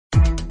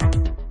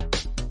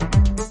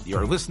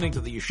You're listening to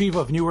the Yeshiva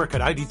of Newark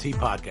at IDT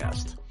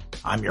podcast.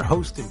 I'm your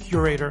host and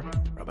curator,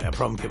 Rabbi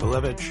Abram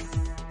Kibalevich,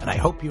 and I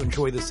hope you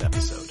enjoy this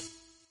episode.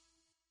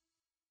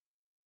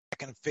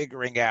 And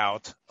figuring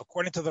out,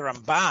 according to the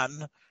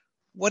Ramban,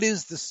 what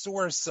is the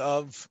source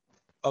of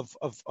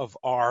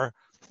our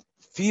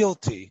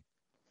fealty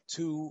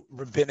to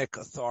rabbinic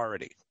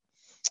authority.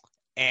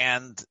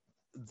 And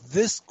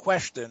this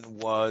question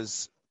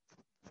was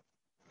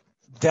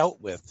dealt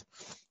with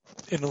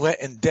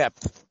in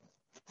depth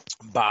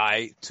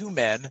by two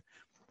men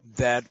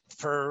that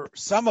for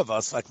some of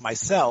us, like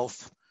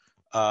myself,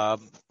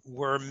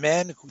 were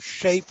men who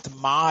shaped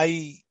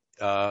my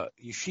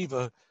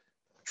yeshiva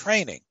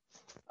training.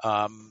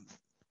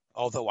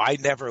 Although I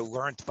never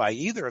learned by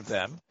either of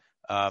them,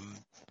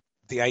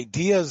 the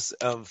ideas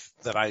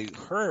that I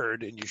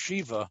heard in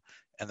yeshiva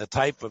and the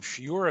type of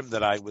shiurim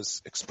that I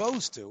was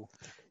exposed to,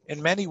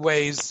 in many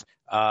ways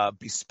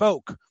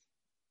bespoke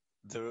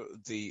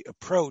the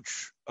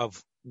approach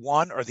of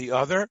one or the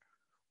other,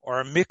 or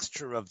a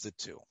mixture of the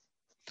two.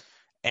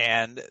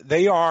 And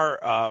they are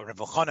Rav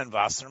Elchanan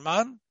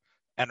Wasserman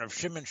and Rav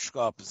Shimon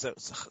Shkop,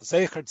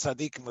 Zecher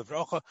Tzadikim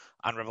Livrocha,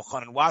 and Rav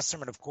Elchanan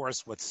Wasserman, of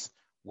course,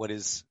 what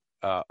is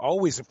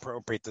always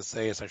appropriate to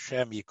say is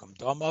Hashem Yikum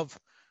Domov,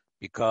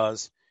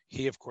 because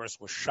he, of course,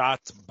 was shot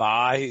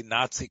by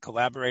Nazi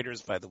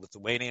collaborators, by the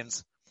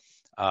Lithuanians,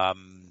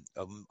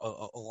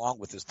 along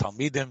with his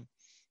Talmidim.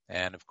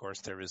 And of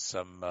course, there were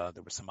some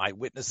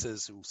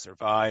eyewitnesses who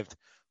survived,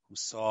 who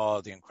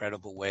saw the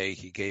incredible way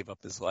he gave up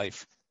his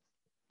life.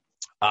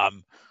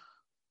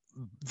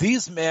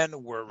 These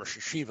men were Rosh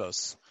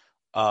Yeshivos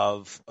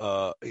of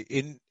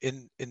in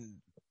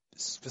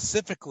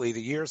specifically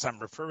the years I'm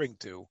referring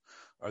to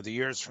are the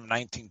years from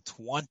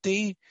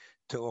 1920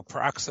 to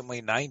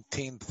approximately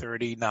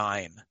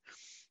 1939.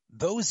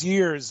 Those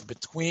years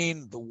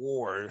between the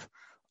war,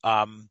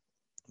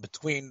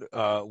 between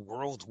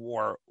World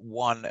War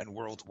I and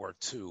World War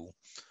II,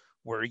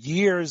 were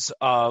years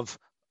of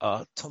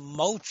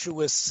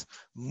tumultuous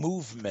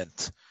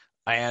movement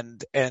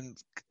and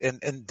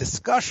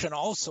discussion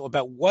also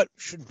about what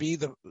should be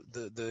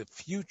the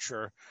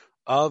future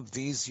of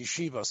these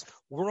yeshivas.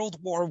 World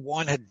War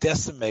I had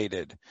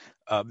decimated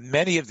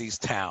many of these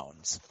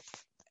towns,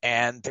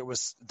 and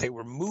they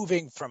were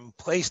moving from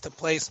place to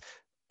place,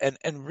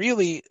 and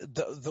really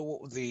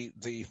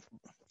the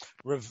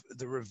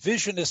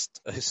revisionist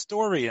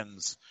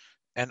historians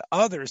and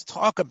others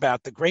talk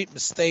about the great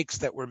mistakes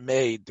that were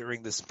made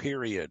during this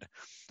period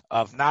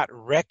of not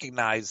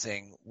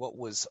recognizing what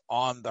was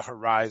on the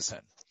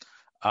horizon.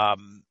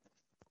 But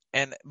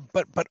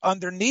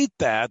underneath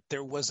that,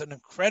 there was an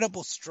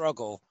incredible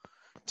struggle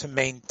to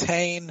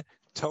maintain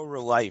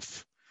Torah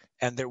life.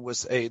 And there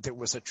was a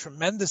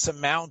tremendous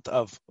amount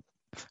of,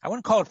 I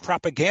wouldn't call it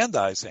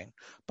propagandizing,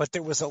 but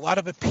there was a lot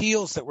of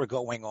appeals that were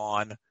going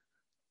on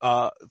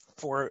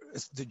for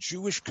the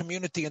Jewish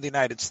community in the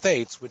United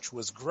States, which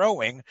was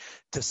growing,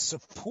 to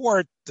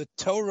support the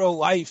Torah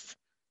life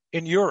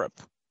in Europe.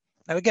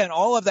 And again,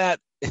 all of that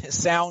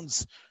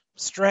sounds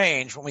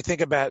strange when we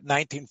think about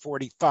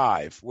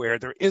 1945, where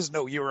there is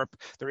no Europe,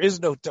 there is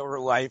no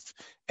Torah life,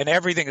 and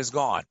everything is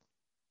gone.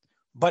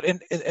 But in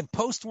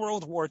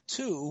post-World War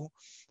II,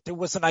 there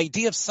was an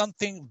idea of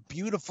something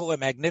beautiful and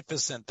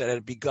magnificent that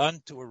had begun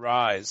to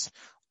arise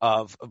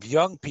of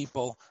young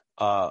people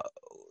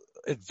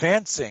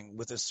advancing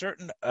with a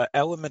certain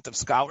element of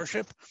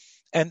scholarship.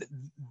 And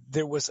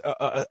there was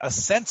a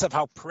sense of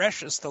how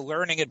precious the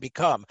learning had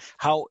become,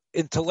 how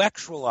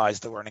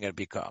intellectualized the learning had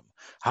become,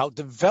 how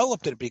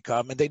developed it had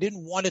become, and they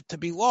didn't want it to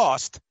be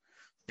lost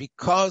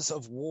because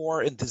of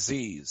war and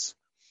disease.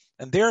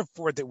 And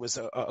therefore, there was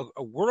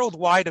a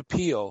worldwide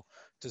appeal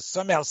to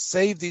somehow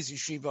save these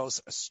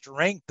yeshivos,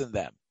 strengthen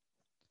them.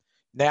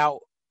 Now,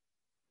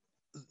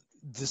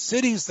 the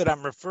cities that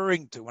I'm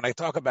referring to, when I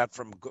talk about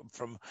from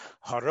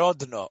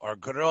Horodno or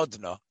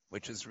Grodno,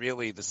 which is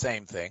really the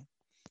same thing,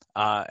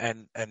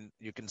 and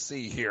you can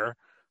see here,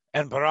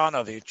 and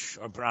Baranovich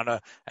or Brana,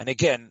 and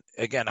again,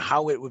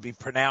 how it would be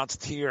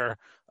pronounced here,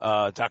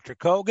 Dr.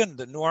 Kogan,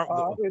 the norm.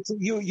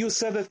 You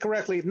said it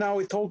correctly. Now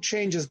it all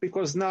changes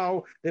because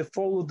now they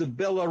follow the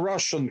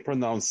Belarusian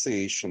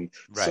pronunciation.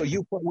 Right.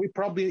 So we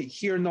probably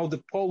here know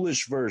the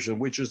Polish version,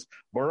 which is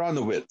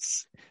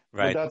Baranovitz.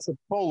 Right. But that's a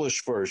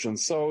Polish version.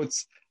 So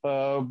it's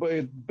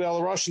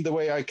Belarusian. The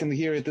way I can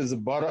hear it is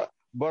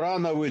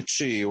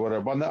Baranovici,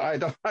 whatever.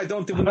 I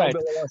don't even know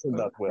Belarusian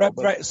that well.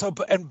 Right. So,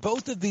 and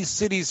both of these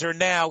cities are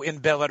now in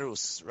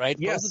Belarus, right?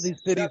 Yes. Both of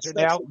these cities are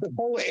now. The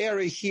whole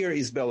area here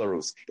is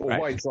Belarus, or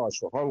White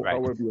Russia,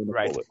 however you want to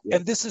call it. Yeah.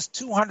 And this is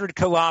 200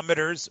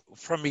 kilometers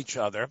from each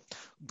other.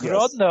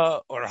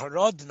 Grodno or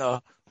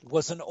Horodno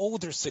was an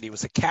older city. It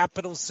was a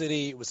capital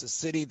city. It was a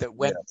city that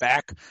went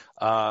back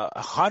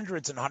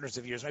hundreds and hundreds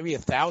of years, maybe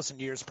 1,000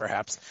 years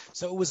perhaps.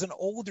 So it was an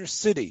older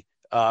city.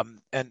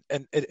 And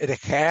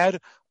it had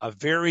a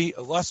very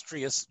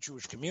illustrious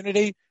Jewish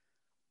community,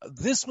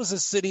 this was a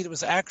city that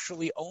was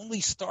actually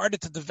only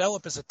started to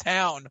develop as a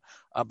town,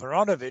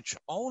 Baranovich,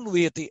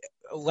 only at the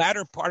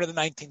latter part of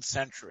the 19th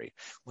century,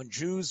 when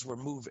Jews were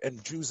moved,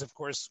 and Jews, of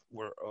course,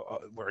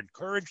 were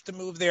encouraged to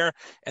move there,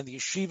 and the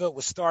yeshiva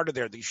was started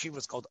there. The yeshiva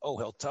was called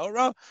Ohel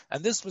Torah,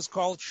 and this was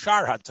called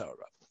Shar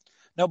HaTorah.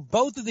 Now,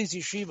 both of these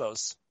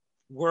yeshivos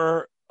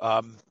were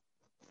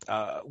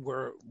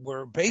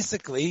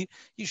basically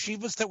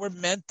yeshivas that were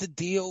meant to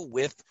deal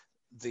with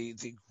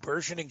the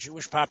burgeoning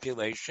Jewish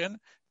population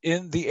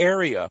in the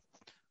area,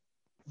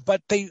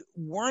 but they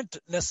weren't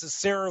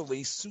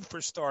necessarily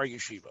superstar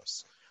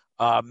yeshivas.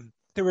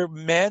 There were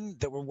men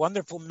that were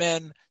wonderful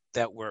men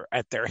that were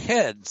at their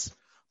heads,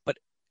 but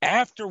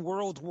after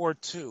World War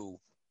II,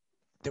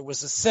 there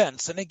was a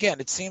sense, and again,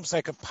 it seems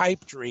like a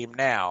pipe dream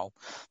now,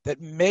 that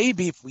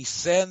maybe if we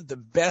send the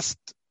best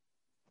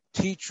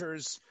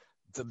teachers,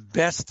 the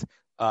best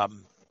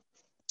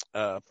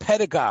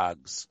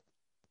pedagogues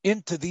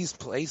into these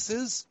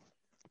places,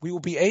 we will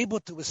be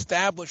able to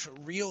establish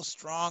a real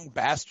strong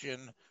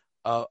bastion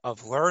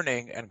of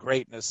learning and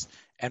greatness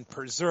and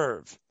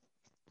preserve.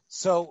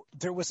 So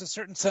there was a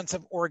certain sense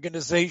of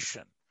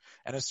organization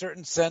and a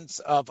certain sense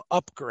of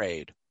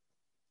upgrade.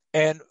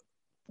 And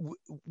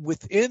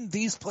within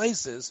these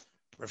places,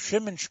 Rav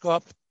Shimon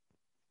Shkop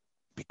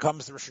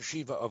becomes the Rosh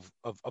Yeshiva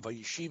of a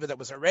yeshiva that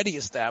was already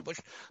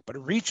established, but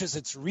it reaches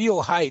its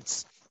real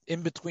heights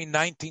in between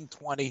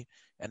 1920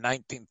 and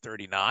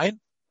 1939.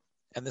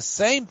 And the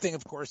same thing,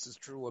 of course, is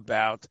true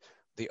about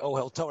the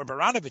Ohel Torah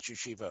Baranovich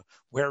Yeshiva,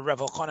 where Rav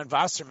Elchanan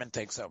Wasserman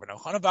takes over. Now,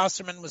 Elchanan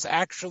Wasserman was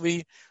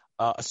actually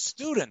a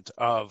student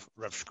of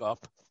Rav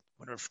Shkop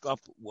when Rav Shkop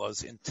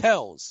was in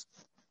Telz.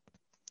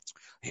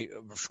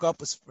 Rav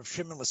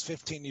Shimon was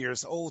 15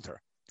 years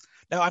older.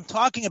 Now, I'm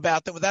talking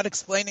about them without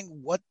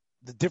explaining what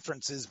the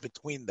difference is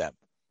between them.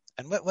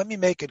 And let me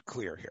make it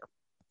clear here.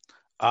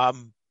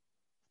 Rav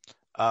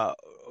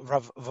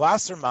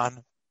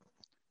Wasserman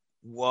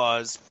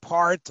was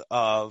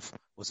a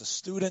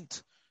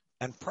student,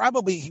 and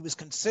probably he was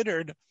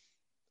considered,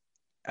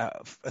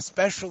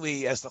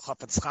 especially as the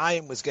Chafetz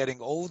Chaim was getting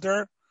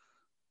older,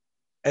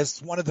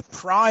 as one of the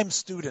prime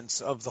students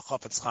of the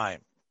Chafetz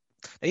Chaim.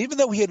 Now, even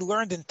though he had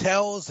learned in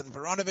Telz and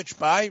Baranovich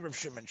by Rav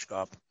Shimon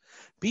Shkop,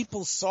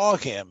 people saw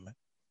him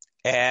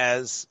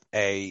as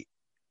a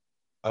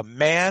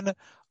man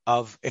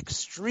of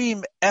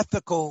extreme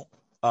ethical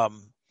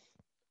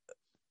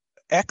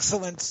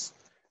excellence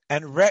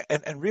and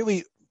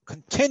really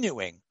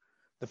continuing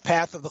the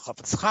path of the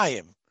Chafetz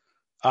Chaim.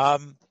 Now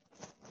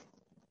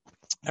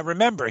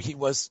remember, he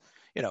was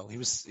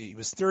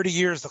 30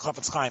 years the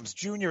Chafetz Chaim's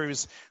junior. He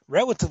was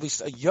relatively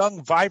a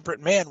young,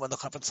 vibrant man when the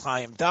Chafetz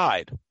Chaim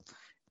died,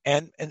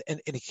 and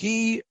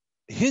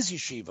his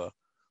yeshiva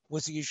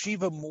was a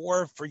yeshiva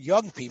more for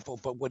young people.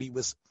 But what he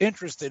was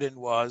interested in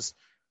was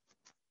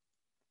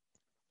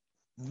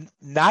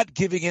not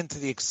giving in to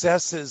the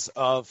excesses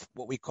of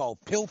what we call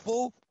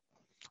pilpul,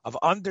 of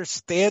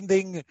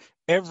understanding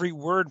every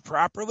word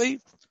properly,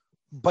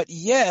 but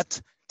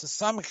yet to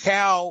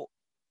somehow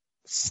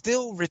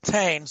still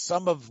retain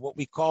some of what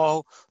we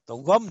call the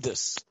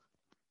lumdus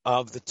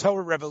of the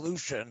Torah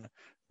revolution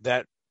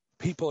that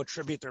people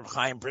attribute to Reb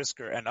Chaim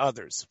Brisker and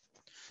others.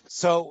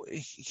 So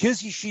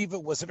his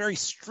yeshiva was a very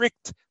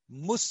strict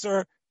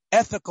Musar,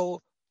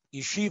 ethical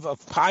yeshiva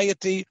of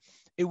piety.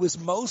 It was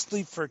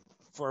mostly for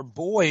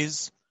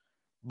boys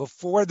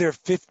before their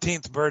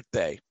 15th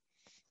birthday.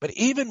 But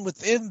even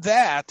within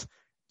that,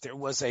 there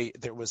was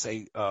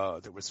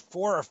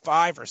 4 or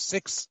 5 or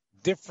 6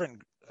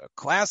 different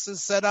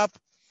classes set up,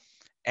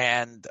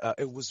 and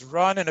it was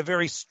run in a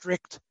very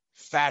strict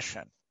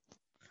fashion.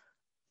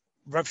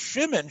 Rav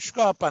Shimon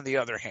Shkop, on the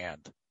other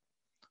hand,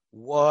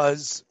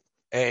 was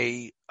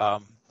an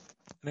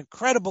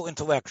incredible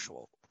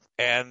intellectual,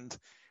 and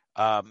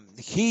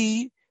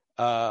he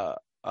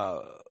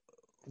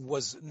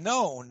was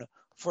known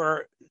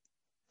for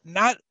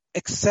not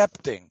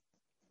accepting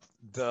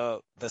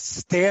the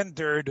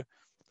standard,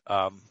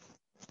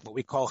 what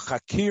we call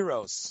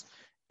chakiros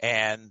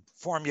and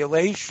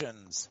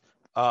formulations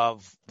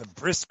of the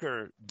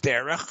Brisker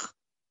derech,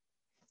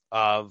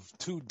 of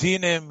two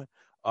dinim,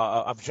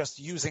 of just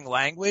using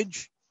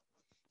language,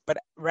 but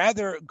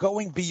rather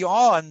going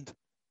beyond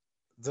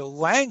the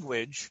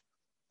language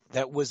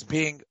that was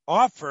being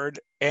offered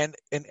and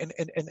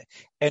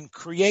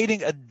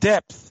creating a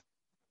depth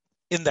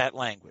in that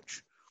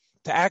language,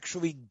 to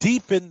actually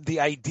deepen the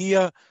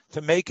idea,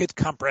 to make it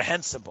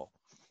comprehensible,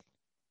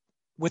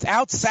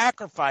 without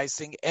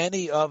sacrificing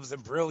any of the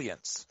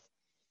brilliance.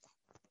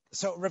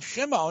 So Rav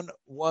Shimon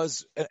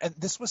was, and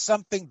this was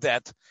something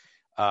that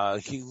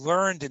he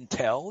learned in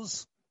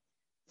Telz,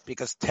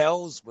 because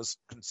Telz was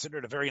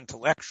considered a very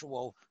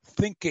intellectual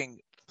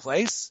thinking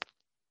place,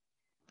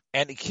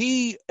 and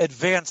he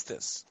advanced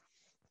this.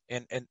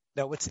 And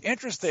now what's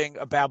interesting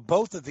about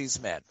both of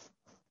these men,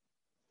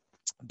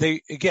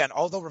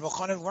 although Rav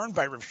Elchanan learned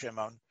by Rav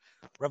Shimon,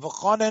 Rav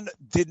Elchanan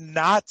did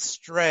not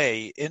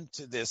stray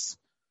into this,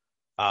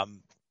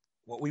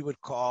 what we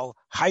would call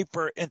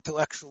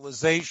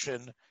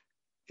hyper-intellectualization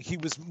he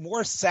was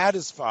more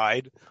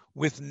satisfied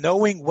with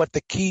knowing what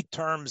the key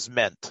terms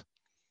meant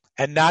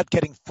and not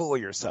getting full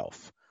of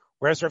yourself.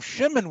 Whereas Rav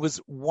Shimon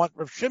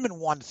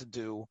wanted to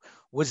do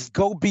was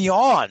go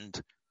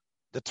beyond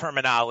the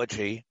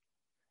terminology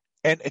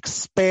and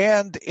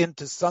expand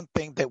into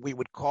something that we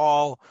would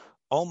call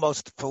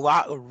almost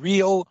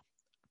real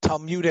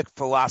Talmudic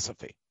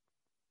philosophy.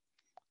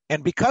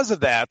 And because of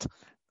that,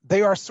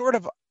 they are sort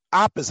of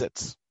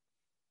opposites.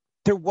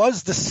 There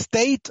was the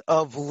state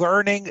of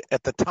learning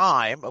at the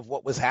time of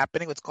what was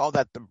happening. Let's call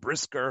that the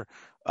Brisker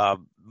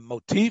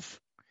motif.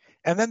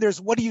 And then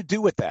there's, what do you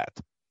do with that?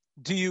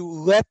 Do you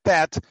let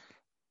that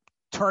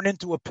turn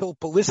into a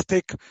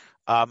pilpulistic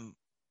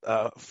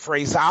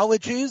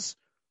phraseologies,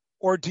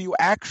 or do you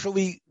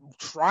actually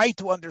try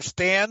to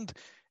understand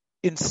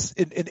in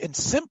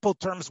simple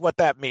terms what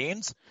that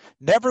means,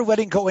 never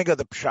letting go of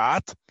the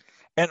pshat,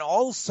 and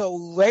also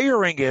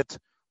layering it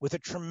with a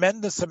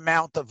tremendous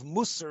amount of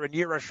Musar and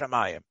Yira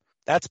Shamayim?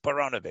 That's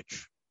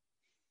Baranovich.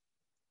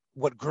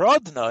 What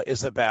Grodna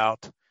is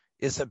about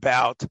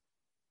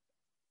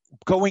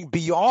going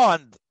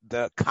beyond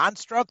the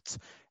constructs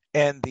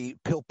and the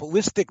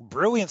pilpulistic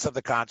brilliance of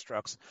the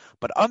constructs,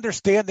 but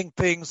understanding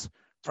things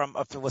from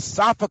a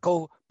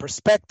philosophical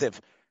perspective.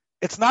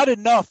 It's not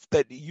enough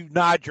that you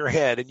nod your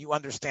head and you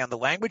understand the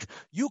language.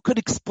 You could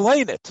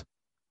explain it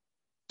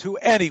to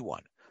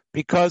anyone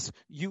because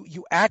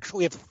you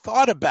actually have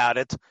thought about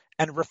it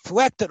and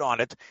reflected on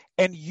it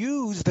and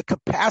used the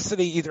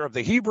capacity either of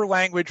the Hebrew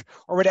language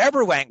or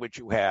whatever language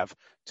you have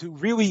to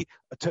really,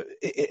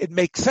 it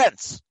makes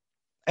sense.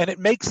 And it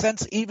makes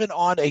sense even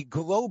on a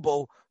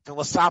global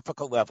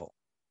philosophical level.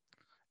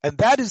 And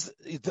that is,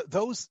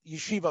 those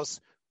yeshivos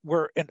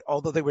were,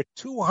 although they were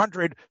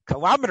 200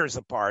 kilometers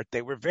apart,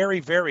 they were very,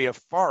 very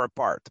far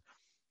apart.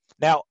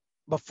 Now,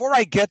 before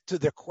I get to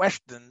the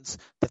questions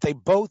that they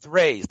both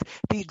raised,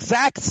 the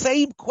exact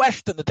same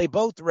question that they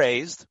both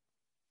raised,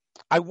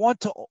 I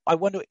want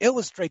to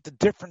illustrate the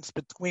difference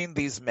between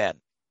these men.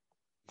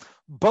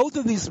 Both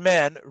of these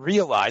men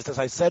realized, as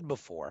I said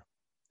before,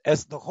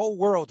 as the whole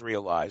world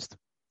realized,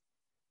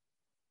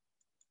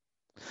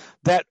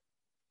 that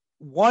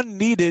one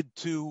needed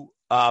to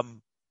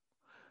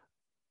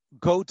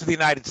go to the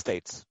United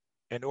States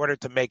in order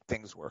to make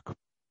things work.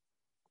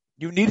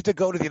 You needed to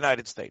go to the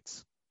United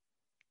States.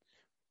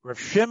 Rav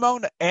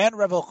Shimon and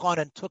Rav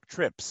Elchanan took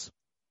trips.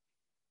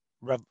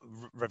 Rav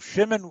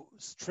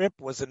Shimon's trip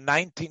was in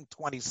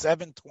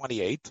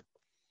 1927-28.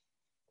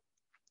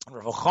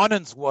 Rav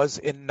Elchanan's was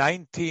in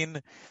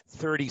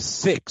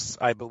 1936,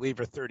 I believe,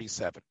 or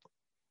 37.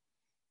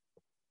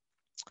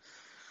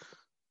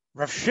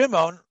 Rav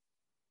Shimon,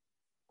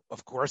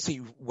 of course,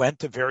 he went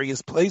to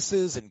various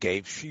places and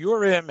gave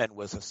shiurim and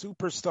was a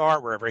superstar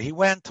wherever he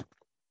went.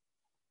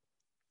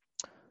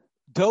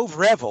 Dov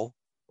Revel,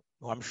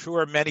 who I'm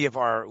sure many of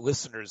our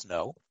listeners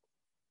know,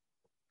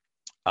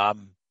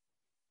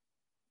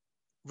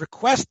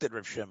 requested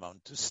Rav Shimon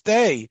to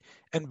stay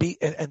and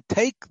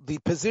take the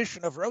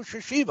position of Rosh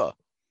Yeshiva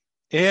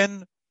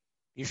in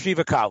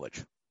Yeshiva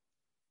College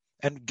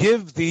and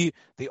give the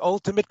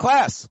ultimate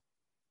class,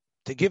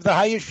 to give the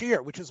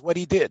Hayashir, which is what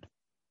he did.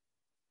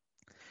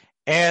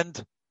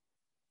 And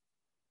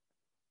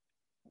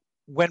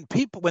when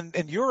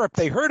in Europe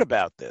they heard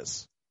about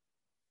this,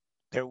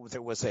 there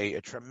was a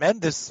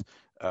tremendous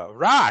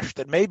rush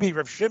that maybe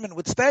Rav Shimon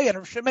would stay, and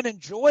Rav Shimon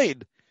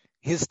enjoyed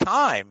his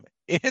time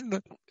in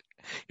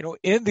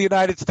the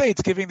United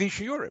States giving these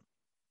shiurim.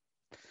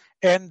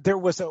 And there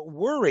was a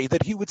worry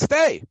that he would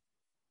stay.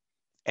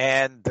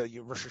 And the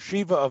Rosh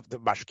Yeshiva of the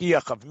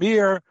Mashgiach of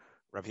Mir,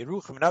 Rav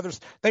Yerucham and others,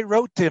 they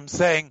wrote to him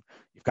saying,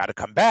 you've got to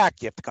come back.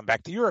 You have to come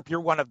back to Europe.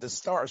 You're one of the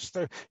stars.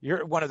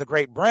 You're one of the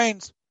great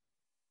brains.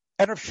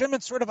 And Rav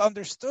Shimon sort of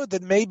understood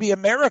that maybe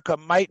America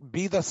might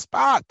be the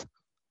spot.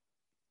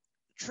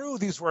 True,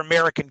 these were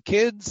American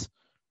kids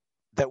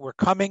that were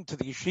coming to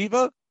the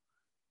yeshiva,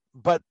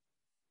 but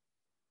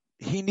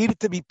he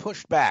needed to be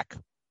pushed back.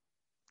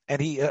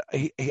 And he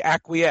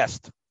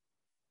acquiesced.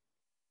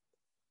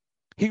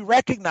 He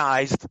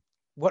recognized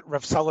what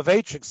Rav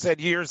Soloveitchik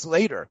said years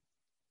later,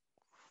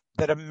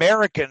 that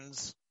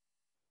Americans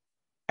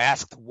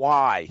asked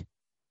why,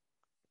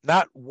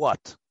 not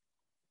what.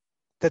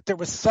 That there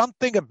was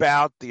something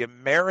about the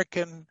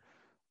American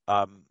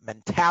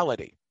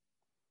mentality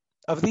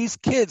of these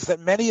kids, that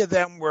many of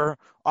them were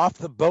off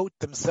the boat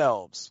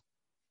themselves.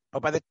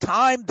 But by the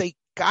time they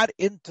got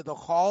into the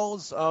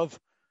halls of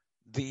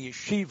the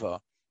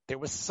yeshiva, there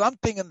was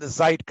something in the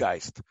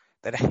zeitgeist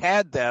that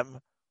had them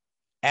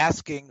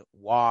asking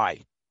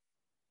why,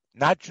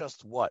 not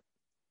just what,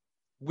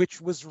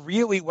 which was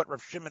really what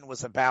Rav Shimon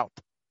was about.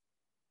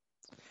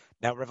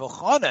 Now, Rav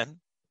Elchanan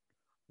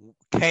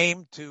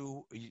came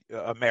to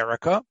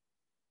America,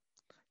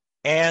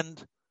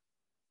 and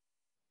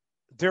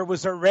there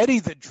was already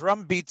the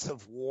drumbeats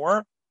of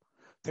war.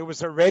 There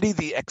was already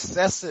the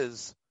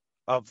excesses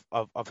of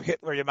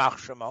Hitler Yamach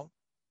Shemo.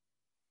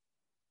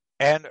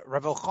 And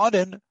Rav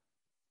Elchanan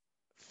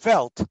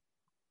felt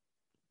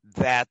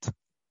that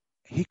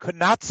he could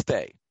not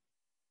stay.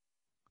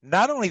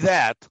 Not only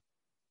that,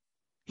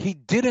 he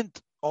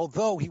didn't,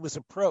 although he was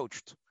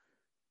approached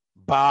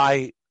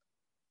by,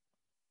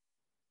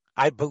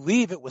 I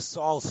believe it was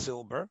Saul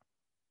Silber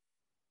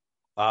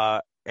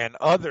and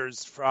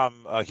others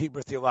from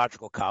Hebrew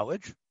Theological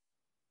College,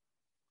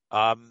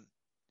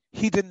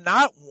 he did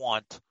not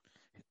want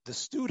the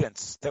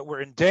students that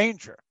were in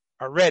danger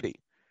already.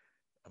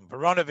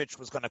 Baranovich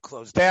was going to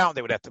close down.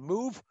 They would have to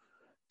move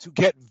to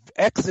get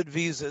exit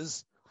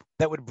visas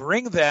that would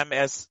bring them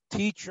as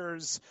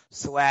teachers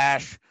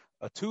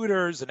 /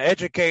 tutors and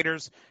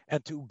educators,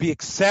 and to be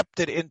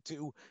accepted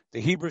into the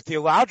Hebrew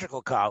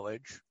Theological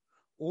College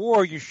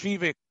or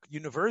Yeshiva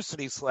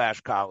University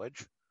 /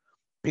 college,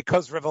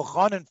 because Rav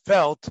Elchanan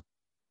felt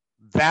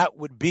that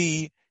would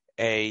be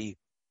a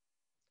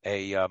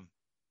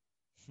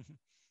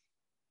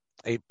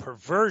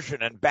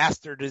perversion and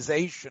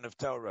bastardization of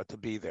Torah to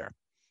be there,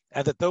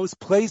 and that those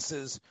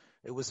places,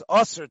 it was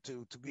usher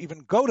to even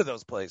go to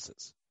those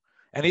places,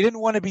 and he didn't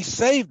want to be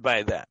saved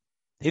by them.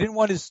 He didn't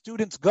want his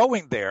students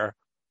going there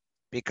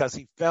because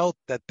he felt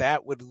that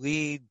that would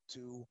lead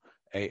to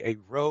a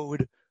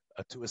road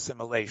to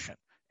assimilation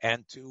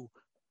and to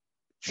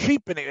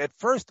cheapening. At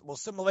first, well,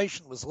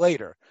 assimilation was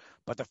later,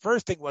 but the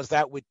first thing was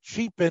that would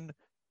cheapen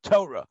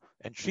Torah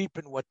and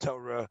cheapen what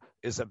Torah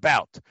is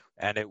about,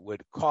 and it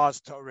would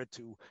cause Torah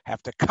to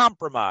have to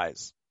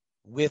compromise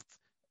with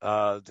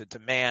the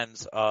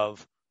demands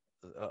of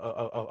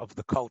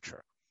the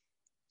culture.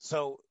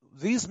 So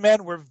these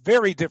men were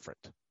very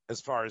different as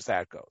far as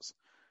that goes.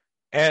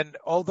 And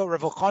although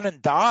Rav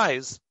Elchanan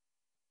dies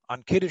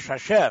on Kiddush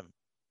Hashem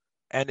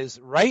and is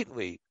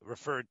rightly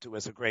referred to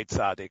as a great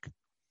tzaddik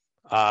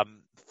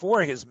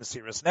for his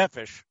Mesiras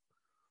Nefesh,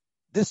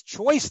 this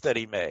choice that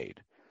he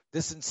made,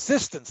 this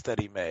insistence that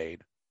he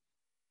made,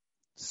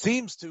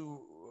 seems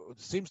to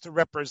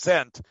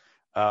represent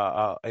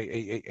I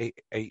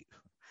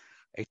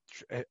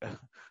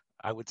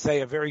would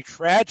say a very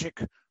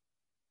tragic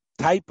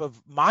type of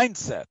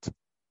mindset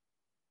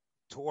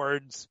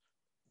towards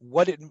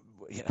what it,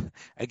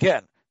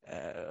 again,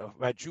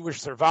 about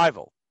Jewish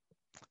survival.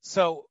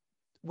 So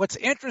what's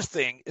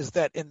interesting is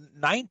that in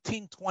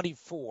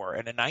 1924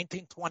 and in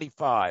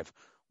 1925,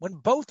 when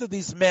both of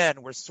these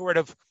men were sort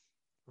of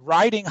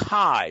riding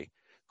high,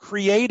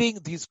 creating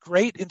these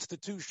great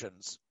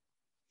institutions,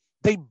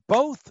 they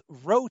both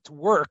wrote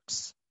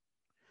works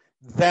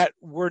that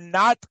were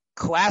not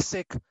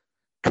classic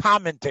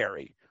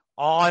commentary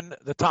on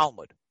the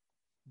Talmud.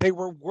 They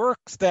were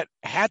works that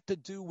had to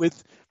do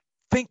with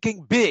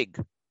thinking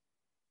big.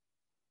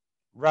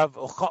 Rav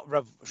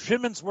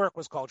Shimon's work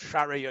was called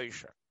Sharei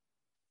Yosher,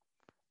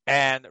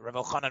 and Rav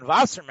Elchanan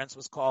Wasserman's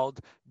was called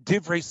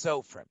Divrei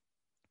Sofrim.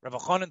 Rav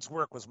Elchanan's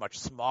work was much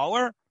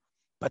smaller,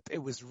 but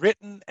it was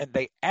written, and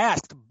they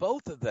asked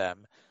both of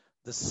them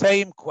the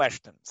same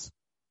questions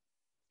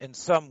in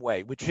some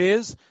way, which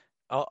is,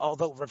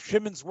 although Rav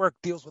Shimon's work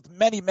deals with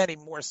many, many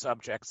more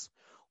subjects,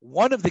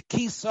 one of the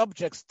key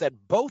subjects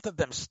that both of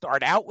them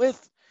start out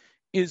with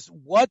is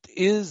what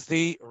is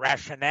the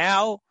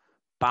rationale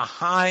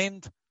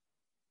behind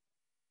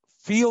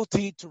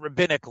fealty to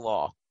rabbinic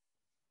law.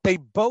 They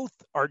both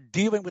are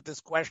dealing with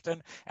this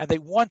question, and they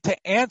want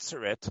to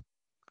answer it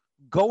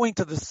going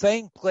to the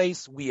same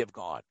place we have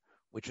gone,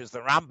 which is the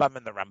Rambam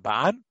and the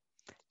Ramban,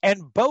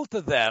 and both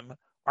of them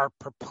are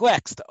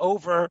perplexed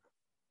over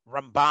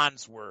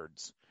Ramban's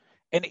words,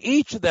 and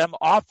each of them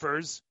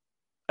offers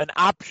an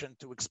option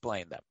to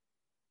explain them.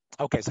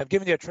 Okay, so I've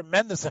given you a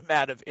tremendous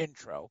amount of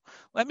intro.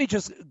 Let me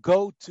just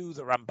go to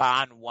the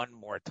Ramban one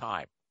more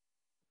time.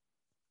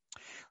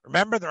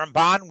 Remember, the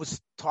Ramban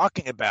was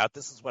talking about,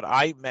 this is what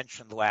I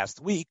mentioned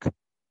last week,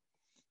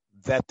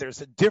 that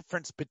there's a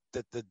difference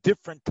between the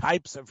different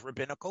types of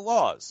rabbinical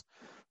laws.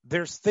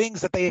 There's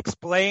things that they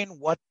explain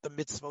what the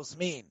mitzvos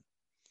mean,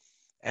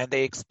 and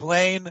they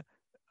explain,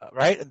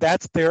 right? And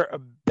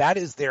that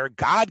is their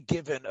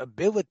God-given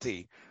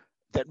ability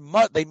that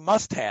they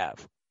must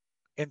have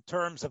in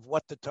terms of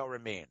what the Torah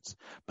means.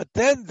 But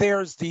then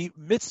there's the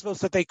mitzvos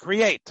that they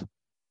create,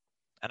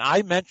 and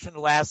I mentioned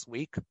last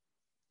week,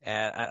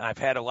 and I've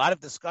had a lot of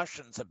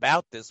discussions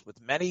about this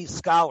with many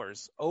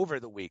scholars over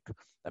the week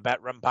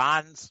about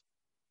Ramban's,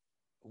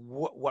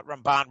 what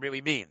Ramban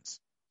really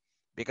means.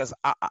 Because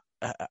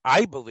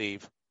I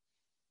believe,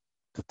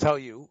 to tell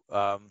you,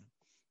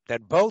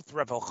 that both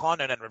Rav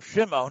Elchanan and Rav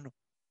Shimon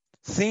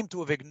seem to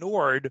have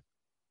ignored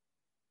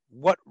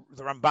what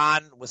the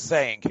Ramban was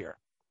saying here.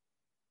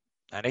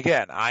 And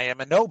again, I am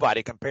a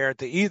nobody compared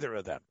to either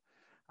of them.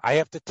 I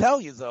have to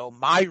tell you, though,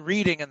 my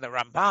reading in the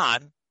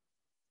Ramban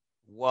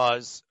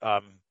was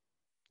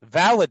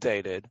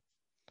validated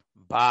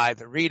by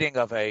the reading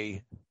of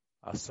a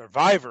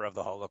survivor of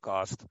the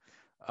Holocaust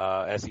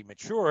as he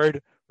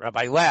matured,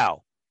 Rabbi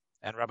Lau.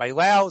 And Rabbi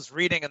Lau's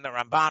reading in the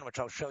Ramban, which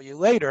I'll show you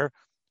later,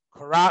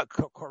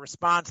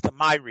 corresponds to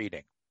my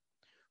reading,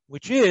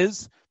 which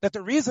is that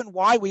the reason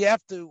why we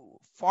have to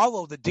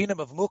follow the dinim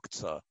of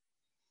Muktzah,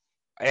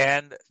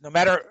 and no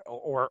matter,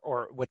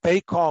 or what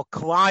they call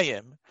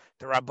Klayim,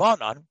 the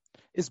Rabbanon,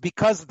 is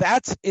because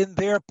that's in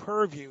their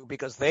purview,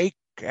 because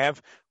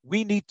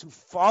we need to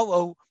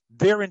follow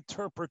their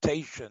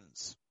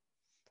interpretations,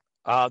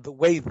 the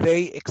way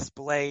they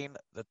explain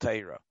the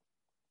Torah.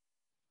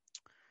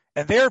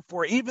 And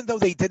therefore, even though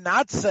they did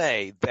not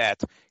say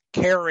that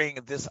carrying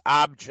this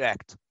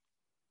object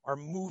or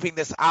moving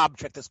this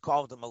object is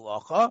called a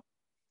malacha,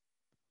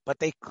 but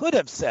they could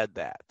have said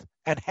that.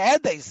 And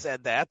had they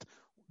said that,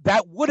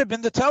 that would have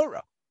been the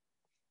Torah.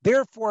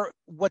 Therefore,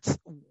 what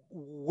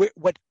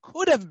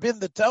could have been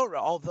the Torah,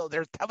 although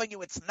they're telling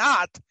you it's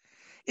not,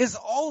 is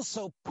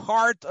also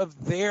part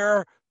of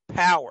their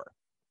power.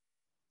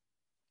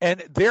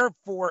 And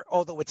therefore,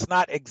 although it's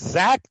not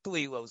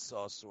exactly lo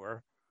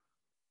sasur,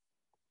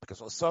 because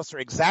lo sasur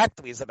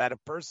exactly is about a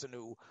person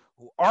who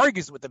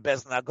argues with the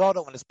Beis Din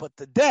HaGadol and is put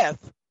to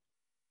death,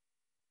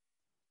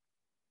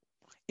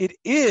 it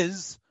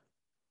is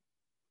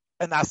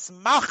an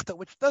asmachta,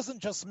 which doesn't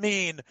just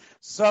mean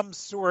some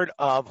sort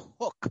of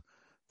hook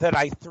that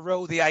I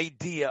throw the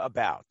idea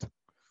about.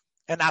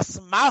 An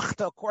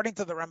asmachta, according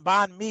to the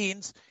Ramban,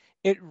 means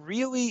it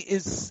really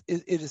is.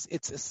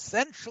 It's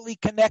essentially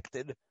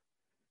connected,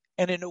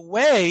 and in a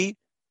way,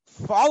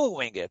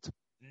 following it.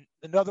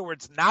 In other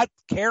words, not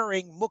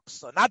carrying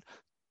muktzah, not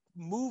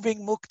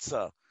moving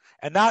muktzah,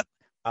 and not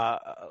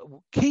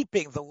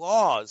keeping the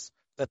laws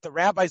that the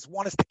rabbis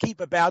want us to keep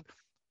about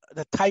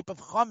the type of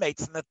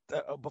chametz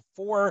and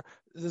before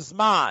the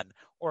zman,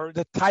 or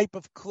the type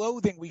of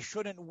clothing we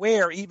shouldn't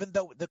wear, even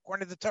though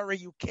according to the Torah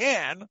you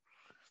can.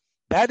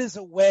 That is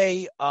a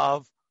way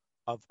of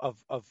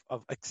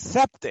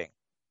accepting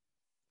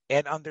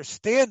and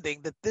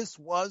understanding that this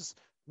was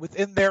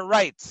within their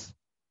rights.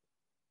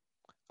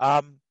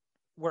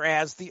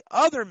 Whereas the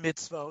other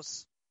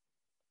mitzvos,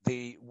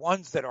 the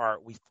ones that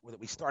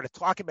we started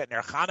talking about in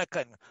Ner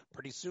Chanukah, and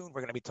pretty soon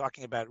we're going to be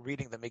talking about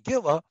reading the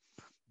Megillah,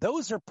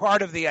 those are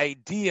part of the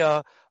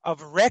idea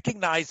of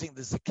recognizing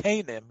the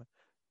Zikanim,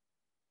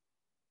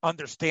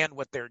 understand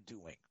what they're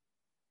doing.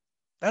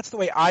 That's the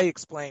way I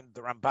explained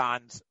the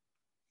Ramban's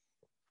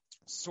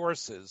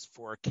sources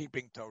for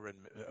keeping Torah,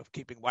 of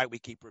keeping why we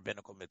keep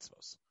rabbinical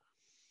mitzvos.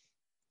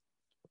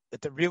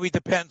 It really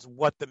depends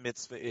what the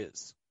mitzvah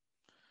is.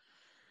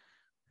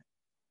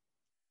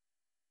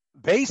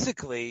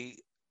 Basically,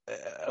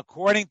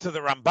 according to the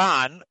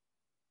Ramban,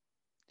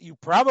 you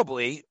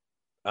probably,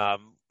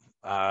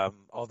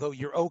 although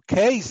you're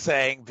okay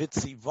saying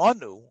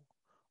vitzivanu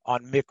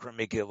on Mikra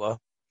Megillah,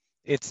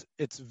 it's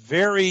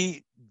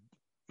very,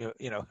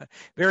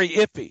 very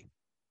iffy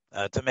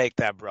to make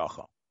that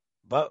bracha.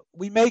 But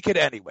we make it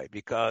anyway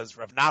because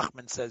Rav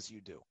Nachman says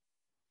you do.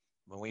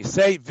 When we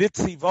say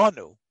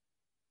vitzivanu,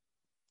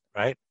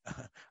 right,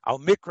 al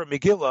Mikra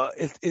Megillah,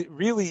 it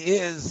really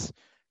is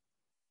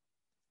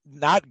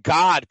not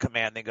God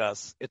commanding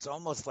us. It's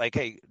almost like,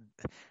 hey,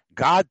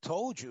 God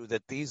told you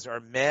that these are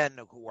men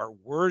who are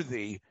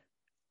worthy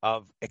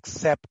of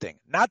accepting.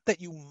 Not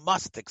that you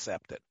must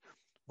accept it.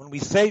 When we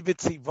say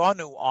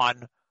vitzivanu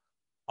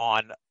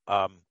on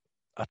a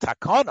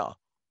takana,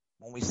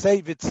 when we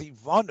say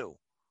vitzivanu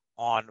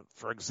on,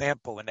 for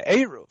example, an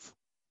eruv,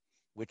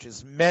 which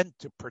is meant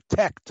to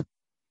protect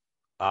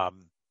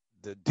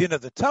the din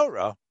of the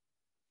Torah,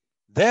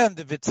 then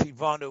the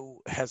vitzivanu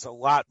has a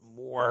lot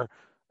more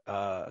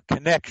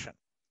connection.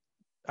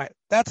 Right.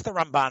 That's the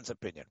Ramban's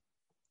opinion.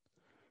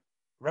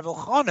 Rav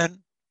Elchanan,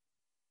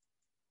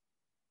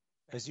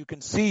 as you can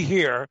see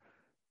here,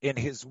 in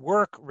his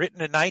work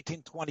written in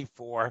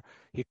 1924,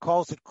 he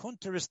calls it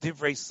Kunteris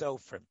Divrei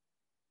Sofrim.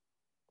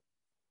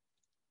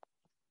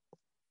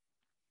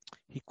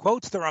 He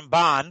quotes the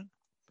Ramban,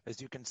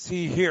 as you can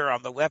see here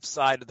on the left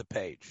side of the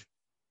page.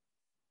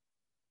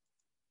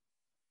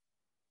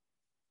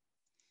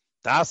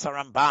 Das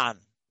Ramban.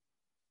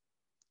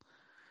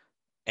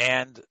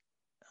 And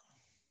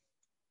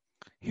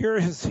here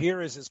is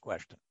his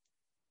question.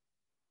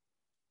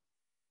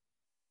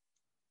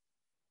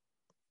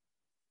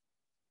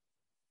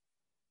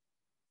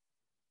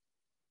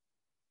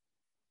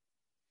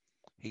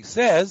 He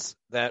says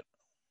that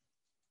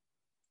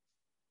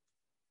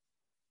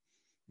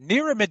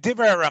Nira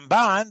Medivrei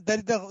Ramban,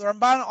 that the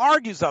Ramban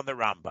argues on the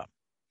Rambam.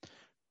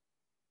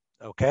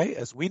 Okay,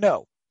 as we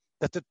know,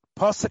 that the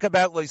pasuk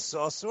about Lo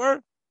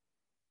Sasur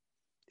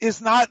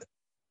is not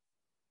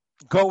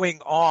going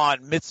on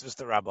mitzvahs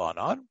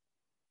d'Rabbanan,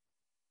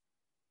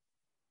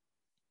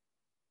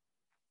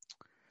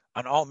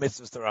 on all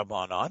mitzvahs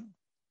d'Rabbanan.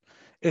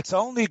 It's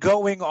only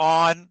going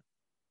on,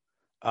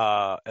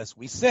 as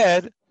we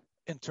said,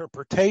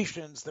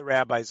 interpretations the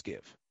rabbis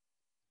give.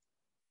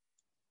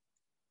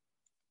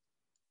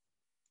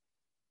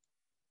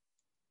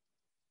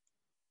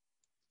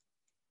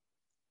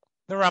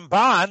 The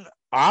Ramban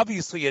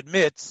obviously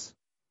admits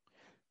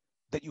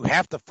that you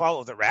have to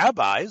follow the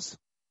rabbis.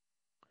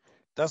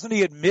 Doesn't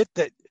he admit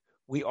that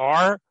we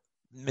are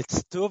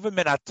mitzvah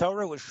min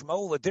haTorah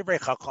l'shmo l'divrei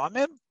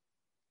chachamim?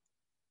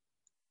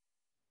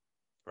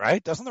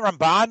 Right? Doesn't the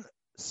Ramban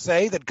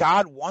say that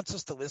God wants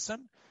us to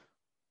listen?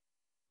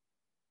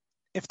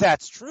 If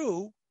that's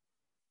true,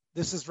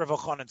 this is Rav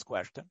Elchanan's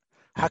question.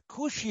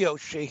 Hakushio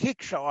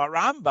shehiksha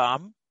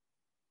Rambam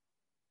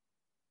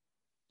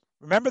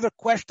Remember the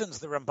questions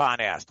the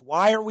Ramban asked.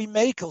 Why are we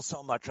makel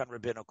so much on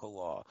rabbinical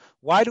law?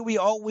 Why do we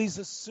always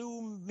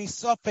assume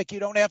misafek you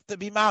don't have to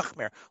be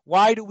machmer?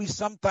 Why do we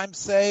sometimes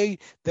say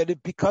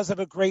that because of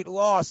a great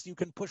loss you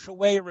can push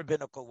away a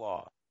rabbinical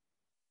law?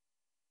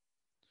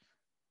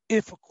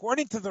 If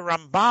according to the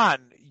Ramban,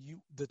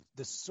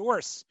 the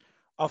source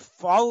of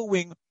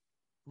following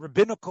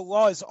rabbinical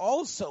law is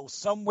also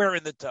somewhere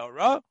in the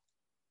Torah,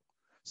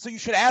 so you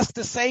should ask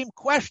the same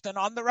question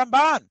on the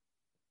Ramban.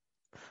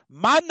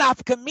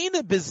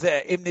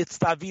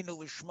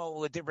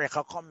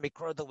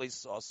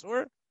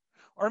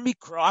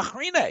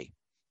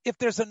 If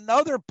there's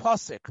another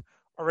pasuk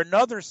or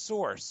another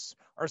source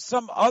or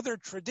some other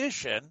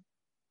tradition,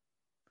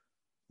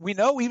 we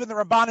know even the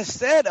Ramban has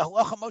said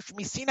Halacha Moshe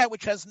Misinai,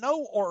 which has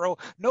no oral,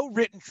 no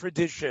written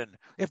tradition.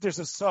 If there's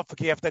a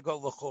suffix, you have to go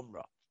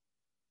l'chumra.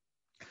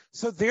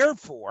 So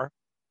therefore,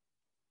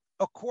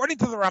 according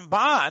to the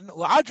Ramban,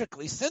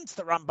 logically, since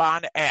the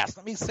Ramban asked,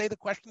 let me say the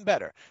question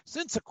better.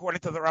 Since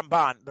according to the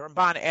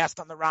Ramban asked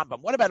on the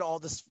Rambam, what about all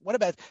this? What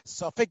about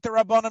Safek the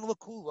Rabbanan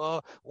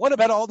L'Kula? What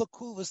about all the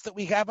kulas that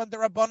we have on the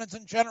Rabbanans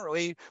in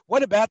generally?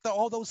 What about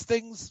all those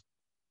things?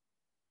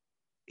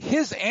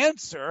 His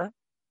answer,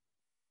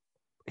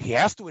 he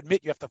has to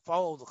admit you have to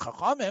follow the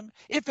Chachamim.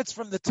 If it's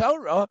from the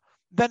Torah,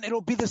 then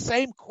it'll be the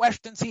same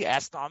questions he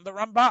asked on the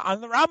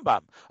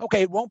Rambam.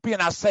 Okay, it won't be an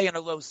asay and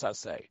a lo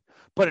sasay,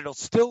 but it'll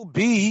still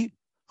be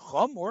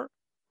chamor.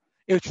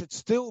 It should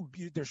still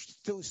be, there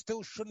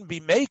still shouldn't be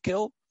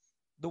mekel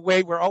the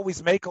way we're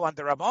always mekel on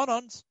the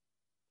Rabbanans.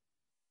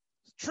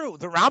 True,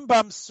 the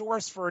Rambam's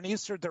source for an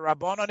Isur de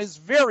Rabbanan is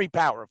very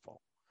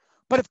powerful,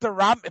 but if the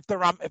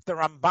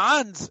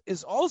Ramban's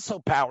is also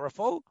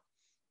powerful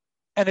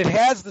and it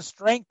has the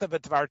strength of a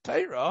Dvar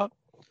Torah,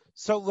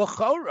 so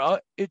l'chora,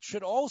 it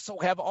should also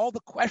have all the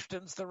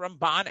questions the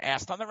Ramban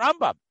asked on the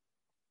Rambam.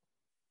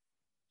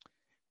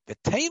 The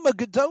Tema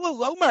Gedola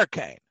Lomar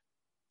Kain.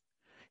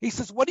 He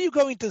says, what are you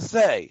going to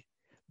say?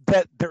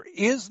 That there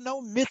is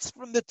no mitzvah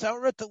from the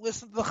Torah to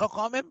listen to the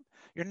Chachamim?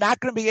 You're not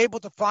going to be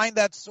able to find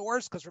that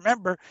source? Because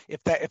remember,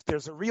 if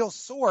there's a real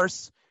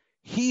source,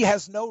 he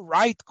has no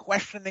right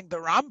questioning the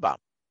Rambam.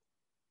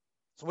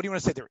 So what do you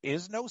want to say? There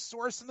is no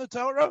source in the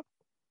Torah?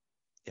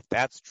 If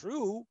that's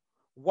true,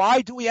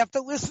 why do we have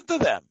to listen to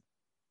them?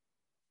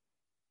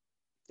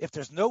 If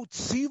there's no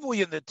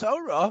tzivui in the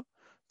Torah,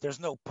 there's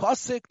no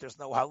pasuk, there's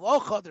no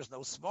halacha, there's no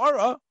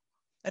svara,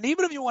 and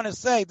even if you want to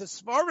say the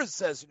svara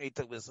says you need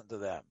to listen to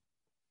them,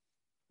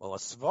 well, a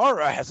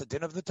svara has a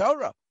din of the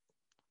Torah.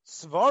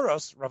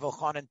 Svaros, Rav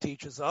Elchanan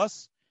teaches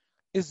us,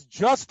 is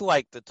just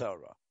like the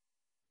Torah.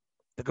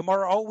 The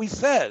Gemara always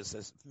says,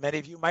 as many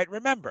of you might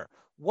remember,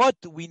 what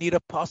do we need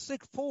a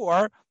pasuk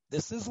for?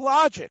 This is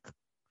logic.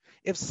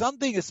 If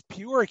something is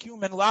pure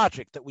human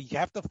logic that we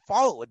have to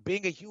follow it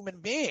being a human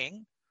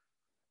being,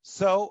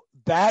 so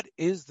that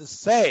is the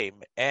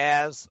same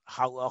as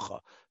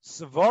halacha.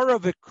 Svara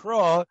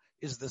v'kra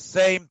is the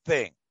same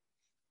thing.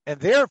 And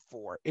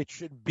therefore, it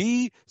should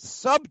be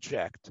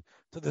subject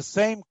to the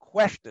same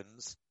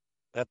questions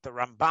that the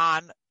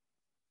Ramban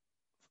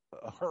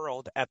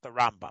hurled at the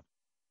Rambam.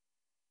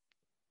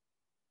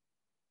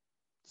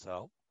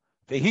 So,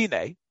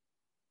 v'hine,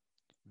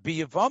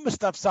 B'Yavam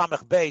Mestav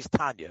Samech Beis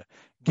Tanya,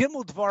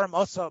 Gimel Dvarim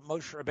Osa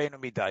Moshe Rabbeinu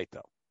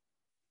Midaito.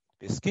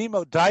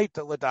 V'Skimo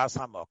Daito L'das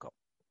Hamoko.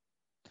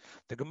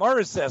 The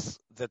Gemara says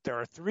that there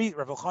are three,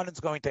 Rav Elchanan is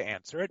going to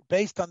answer it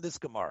based on this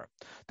Gemara.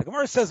 The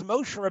Gemara says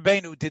Moshe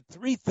Rabbeinu did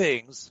three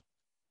things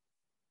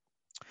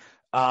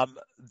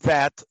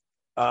that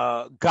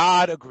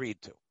God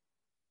agreed to.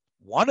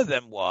 One of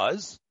them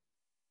was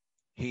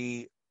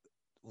he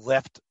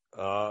left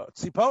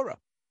Tzipora.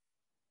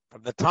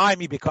 From the time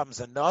he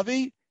becomes a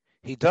Navi,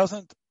 he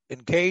doesn't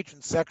engage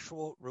in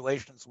sexual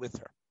relations with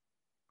her.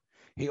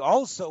 He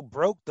also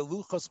broke the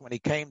luchos when he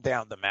came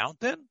down the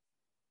mountain,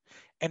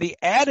 and he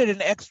added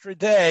an extra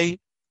day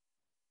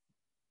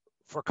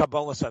for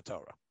Kabbalah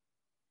Satorah.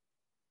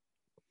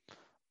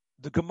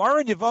 The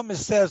Gemara in Yevamah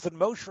says that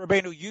Moshe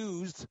Rabbeinu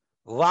used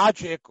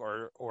logic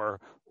or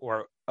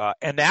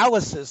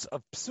analysis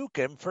of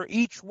psukim for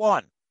each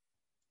one.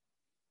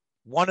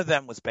 One of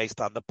them was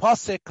based on the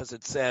pasuk because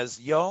it says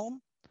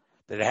Yom,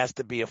 that it has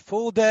to be a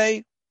full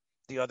day.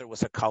 The other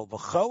was a kal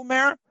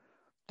v'chomer,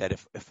 that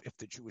if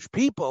the Jewish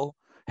people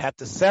had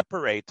to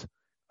separate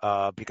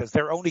because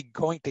they're only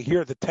going to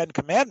hear the 10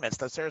 Commandments,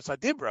 the Seres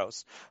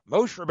HaDibros,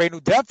 Moshe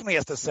Rabbeinu definitely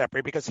has to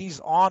separate because he's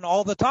on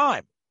all the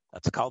time.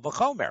 That's kal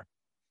v'chomer.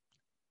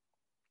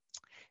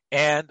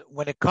 And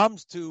when it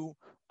comes to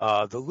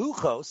the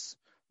luchos,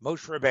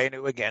 Moshe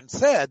Rabbeinu again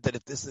said that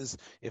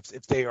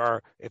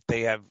if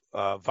they have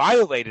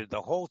violated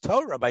the whole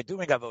Torah by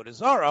doing avodah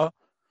zarah,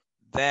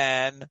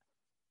 then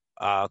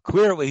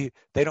clearly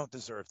they don't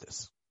deserve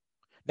this.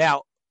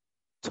 Now,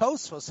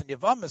 Tosfos and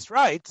Yevamos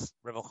writes,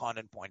 Rav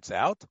Elchanan points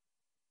out,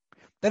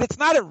 that it's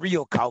not a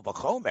real kal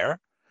v'chomer,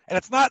 and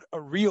it's not a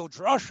real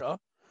drasha,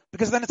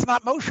 because then it's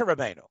not Moshe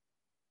Rabbeinu.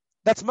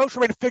 That's Moshe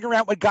Rabbeinu figuring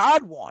out what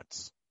God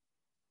wants,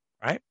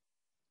 right?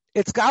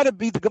 It's got to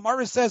be, the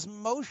Gemara says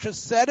Moshe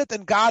said it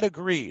and God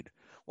agreed.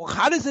 Well,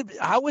 how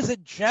is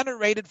it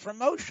generated from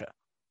Moshe?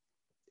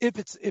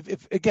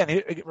 If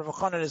again, Rav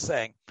Chanan is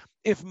saying,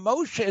 if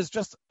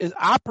Moshe is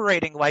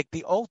operating like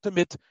the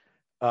ultimate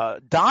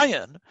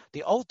Dayan,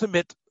 the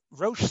ultimate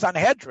Rosh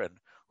Sanhedrin,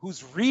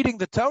 who's reading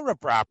the Torah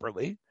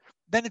properly,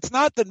 then it's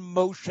not that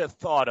Moshe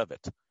thought of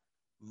it.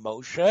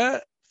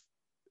 Moshe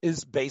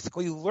is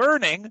basically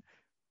learning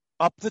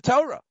up the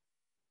Torah.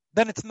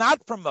 Then it's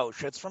not from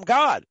Moshe, it's from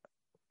God.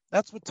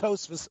 That's what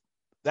Tosfos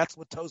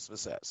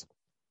says.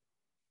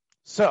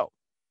 So,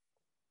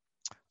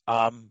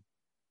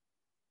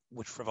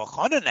 which Rav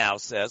Chanan now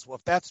says, well,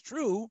 if that's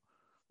true,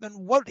 then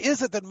what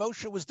is it that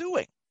Moshe was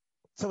doing?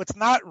 So it's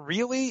not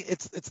really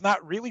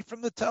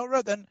from the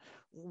Torah. Then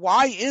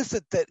why is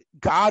it that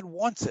God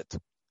wants it?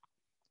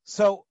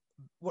 So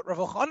what Rav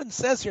Chanan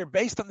says here,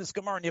 based on this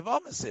Gemara in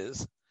Yevamos,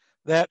 is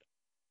that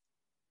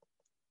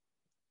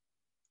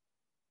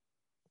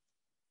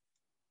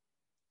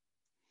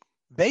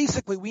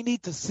basically we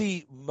need to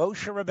see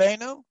Moshe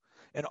Rabbeinu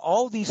in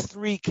all these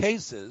three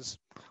cases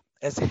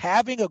as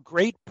having a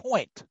great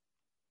point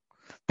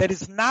that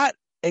is not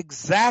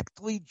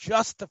exactly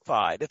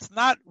justified. It's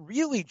not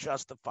really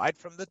justified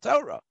from the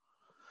Torah,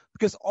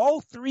 because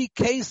all three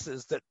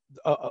cases that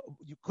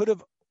you could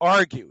have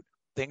argued,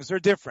 things are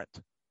different.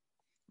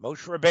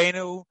 Moshe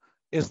Rabbeinu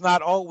is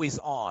not always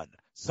on.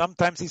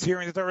 Sometimes he's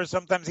hearing the Torah,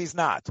 sometimes he's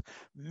not.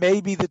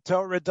 Maybe the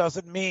Torah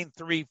doesn't mean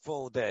 3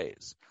 full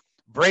days.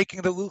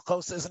 Breaking the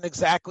luchos isn't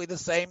exactly the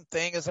same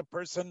thing as a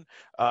person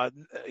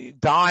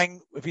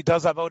dying if he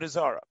does avodah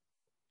zarah.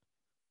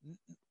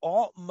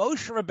 All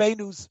Moshe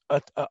Rabbeinu's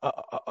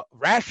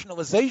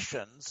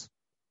rationalizations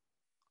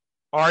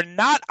are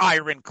not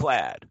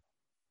ironclad.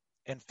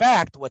 In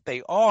fact, what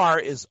they are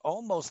is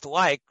almost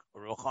like,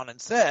 Rav Chanan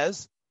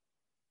says,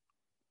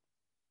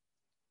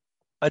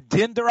 a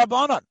din de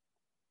Rabbanan.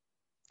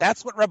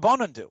 That's what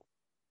Rabbanan do.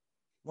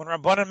 When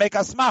Rabbanan make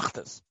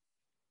asmachtas,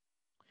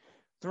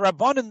 the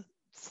Rabbanan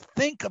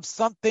think of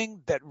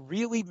something that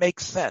really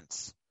makes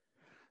sense.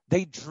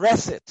 They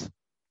dress it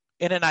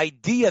in an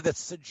idea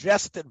that's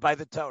suggested by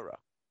the Torah.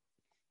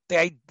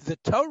 The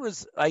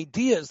Torah's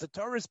ideas, the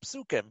Torah's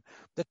psukim,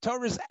 the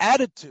Torah's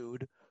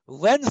attitude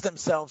lends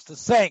themselves to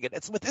saying it.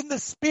 It's within the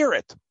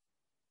spirit.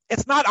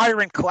 It's not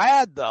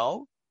ironclad,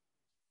 though.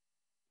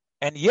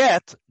 And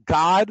yet,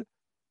 God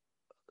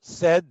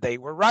said they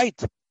were right.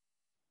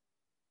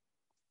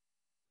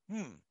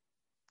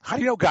 How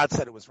do you know God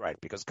said it was right?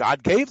 Because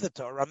God gave the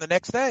Torah on the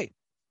next day.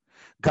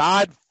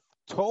 God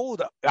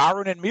told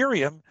Aaron and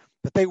Miriam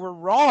that they were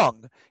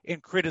wrong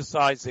in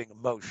criticizing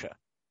Moshe.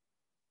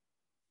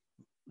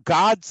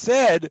 God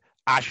said,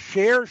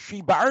 Asher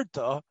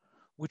Shibarta,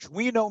 which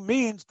we know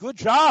means good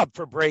job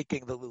for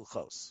breaking the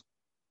luchos.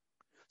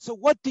 So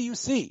what do you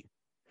see?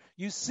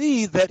 You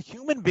see that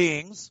human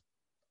beings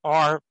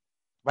are,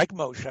 like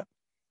Moshe,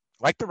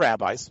 like the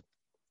rabbis,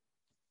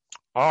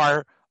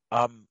 are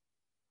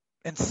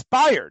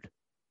inspired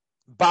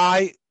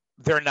by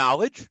their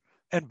knowledge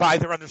and by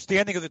their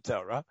understanding of the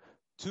Torah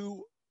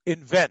to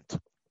invent,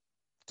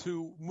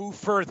 to move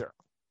further.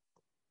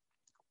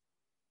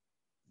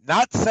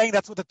 Not saying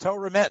that's what the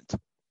Torah meant.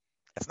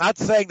 It's not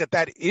saying that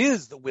that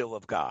is the will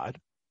of God,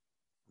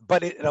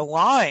 but it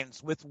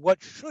aligns with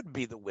what should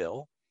be the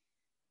will,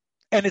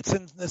 and it's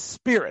in the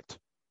spirit.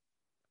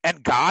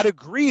 And God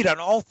agreed on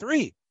all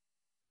three.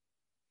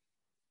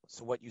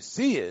 So what you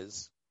see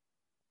is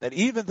that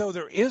even though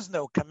there is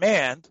no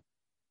command,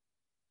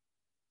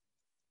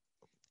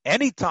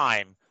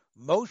 anytime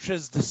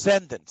Moshe's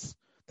descendants,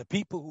 the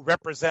people who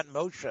represent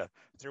Moshe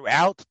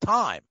throughout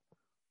time,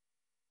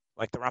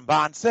 like the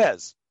Ramban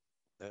says,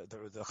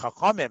 the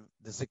Chachamim,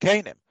 the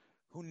Zikanim,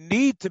 who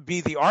need to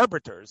be the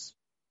arbiters,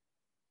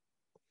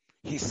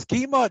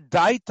 Hiskima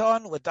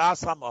Daiton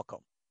Ladas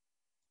HaMakom.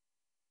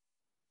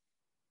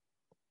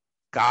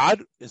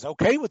 God is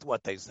okay with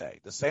what they say.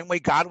 The same way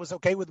God was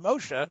okay with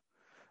Moshe,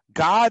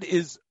 God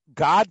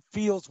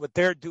feels what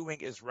they're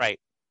doing is right.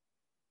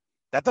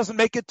 That doesn't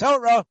make it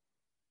Torah.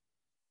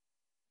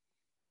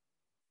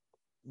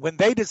 When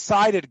they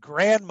decided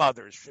great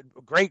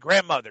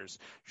grandmothers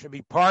should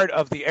be part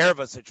of the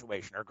erva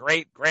situation, or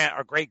great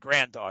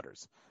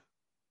granddaughters,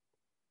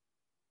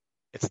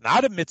 it's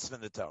not a mitzvah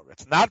in the Torah.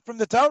 It's not from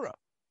the Torah,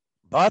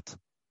 but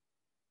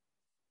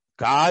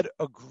God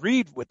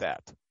agreed with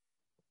that.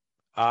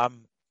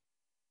 And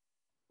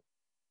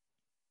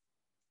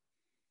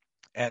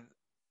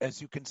as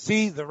you can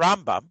see, the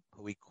Rambam,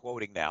 who he's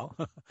quoting now,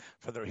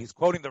 he's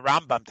quoting the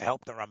Rambam to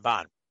help the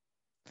Ramban.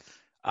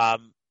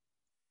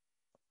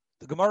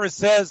 The Gemara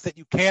says that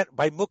you can't,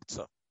 by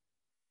muktzah,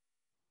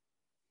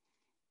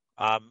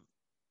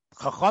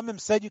 Chachamim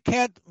said you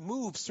can't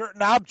move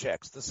certain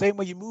objects the same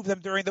way you move them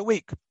during the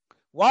week.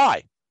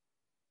 Why?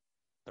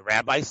 The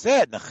rabbi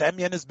said,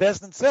 Nehemiah and his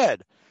Bezdin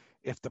said,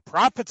 if the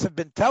prophets have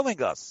been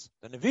telling us,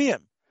 the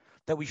Nevi'im,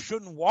 that we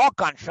shouldn't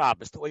walk on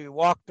Shabbos the way we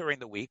walk during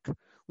the week,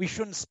 we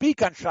shouldn't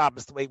speak on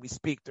Shabbos the way we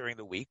speak during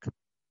the week,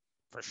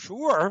 for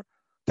sure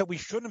that we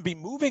shouldn't be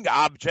moving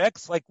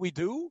objects like we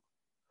do,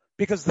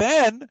 because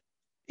then,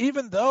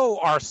 even though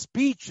our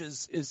speech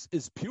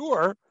is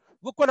pure,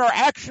 Look what our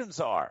actions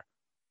are.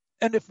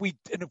 And if we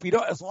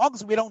don't, as long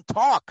as we don't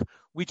talk,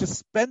 we just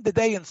spend the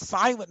day in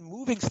silent,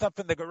 moving stuff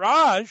in the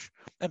garage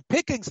and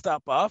picking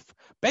stuff up.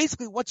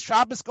 Basically, what's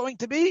Shabbos going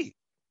to be?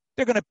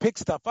 They're going to pick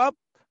stuff up,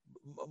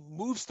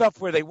 move stuff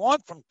where they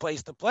want from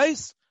place to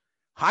place,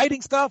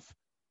 hiding stuff,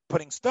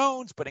 putting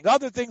stones, putting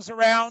other things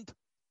around.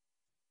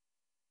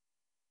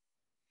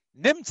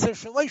 Nimtze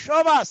shalei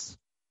Shabbos.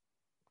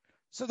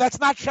 So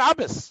that's not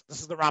Shabbos. This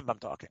is the Rambam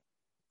talking.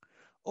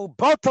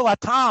 Ubotel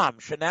atam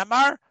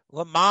shenemar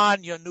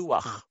leman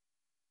yanuach.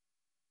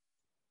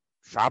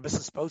 Shabbos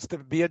is supposed to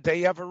be a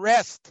day of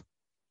rest,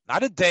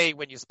 not a day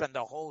when you spend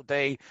the whole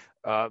day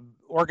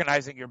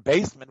organizing your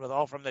basement with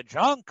all from the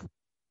junk.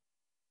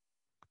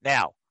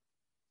 Now,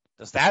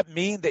 does that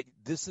mean that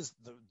this is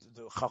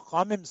the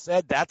Chachamim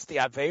said that's the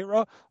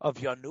Aveira of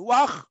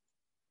Yanuach?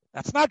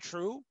 That's not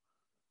true.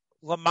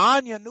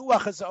 Laman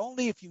Yanuach is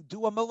only if you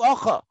do a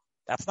melacha.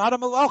 That's not a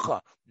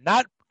melacha.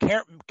 Not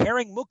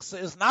carrying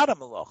muksa is not a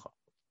melacha.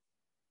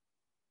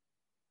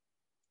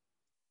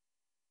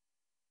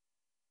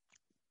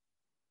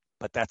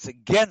 But that's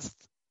against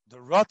the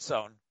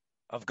Ratzon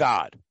of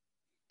God,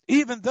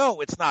 even though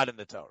it's not in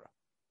the Torah.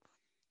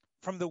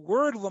 From the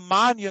word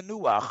Laman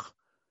Yanuach,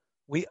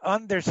 we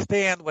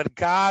understand what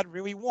God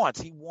really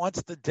wants. He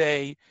wants the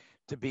day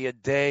to be a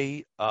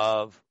day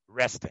of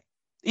resting,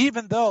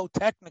 even though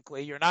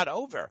technically you're not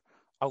over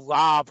a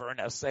lav or an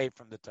essay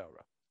from the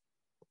Torah.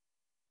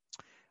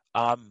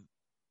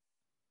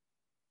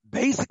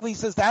 Basically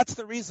says that's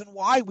the reason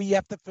why we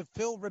have to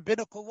fulfill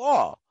rabbinical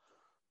law.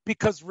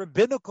 Because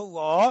rabbinical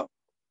law,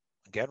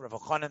 again, Rav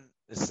Chanan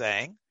is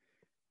saying,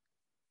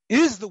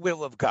 is the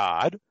will of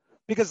God,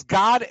 because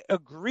God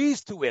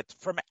agrees to it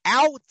from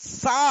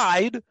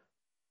outside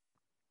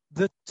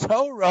the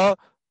Torah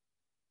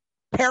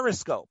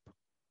periscope.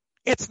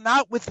 It's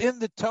not within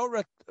the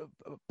Torah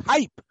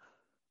pipe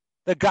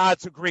that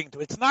God's agreeing to.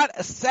 It's not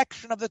a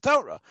section of the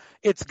Torah.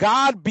 It's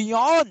God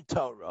beyond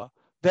Torah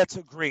that's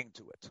agreeing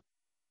to it.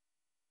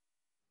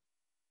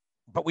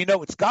 But we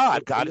know it's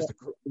God. God is the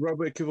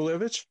Rabbi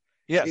Kivelevich?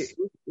 Yes.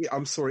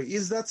 I'm sorry.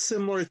 Is that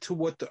similar to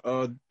what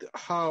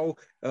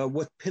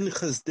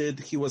Pinchas did?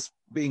 He was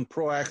being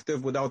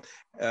proactive without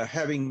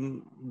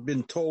having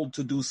been told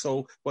to do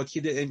so. What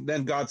he did, and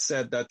then God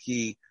said that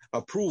He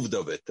approved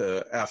of it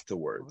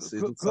afterwards.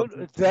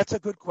 Good. That's a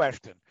good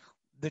question.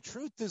 The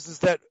truth is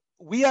that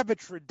we have a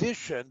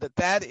tradition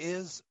that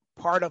is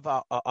part of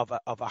a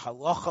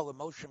halacha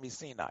l'Moshe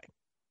Misinai.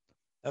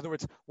 In other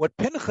words, what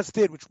Pinchas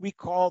did, which we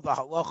call the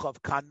halacha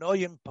of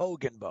kanoyim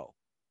pogenbo,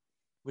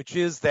 which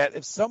is that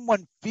if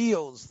someone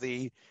feels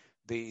the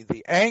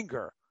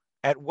anger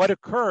at what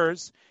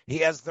occurs, he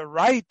has the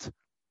right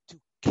to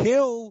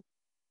kill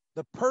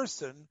the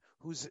person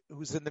who's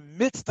in the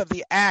midst of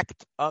the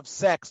act of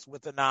sex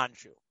with a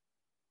non-Jew.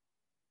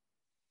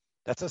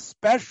 That's a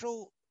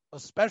special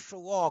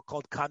law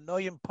called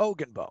kanoyim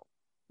pogenbo.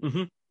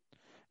 Mm-hmm.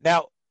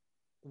 Now,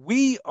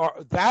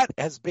 that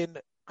has been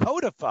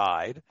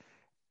codified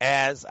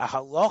as a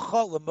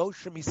halacha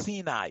l'Moshe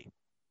Misinai,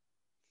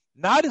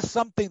 not as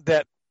something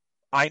that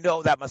I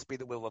know that must be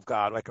the will of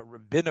God, like a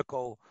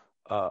rabbinical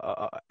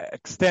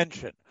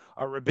extension,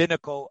 a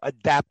rabbinical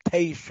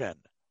adaptation.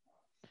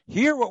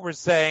 Here what we're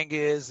saying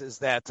is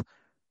that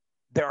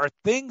there are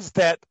things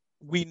that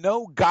we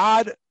know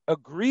God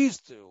agrees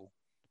to,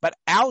 but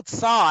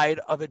outside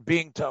of it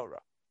being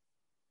Torah.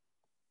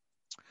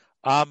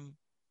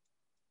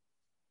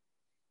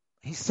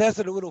 He says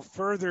it a little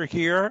further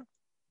here.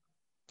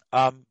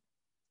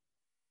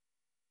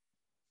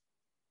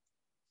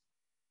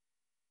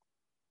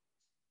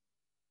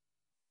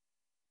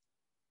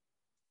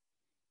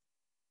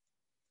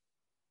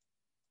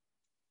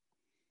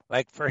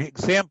 Like, for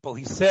example,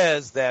 he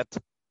says that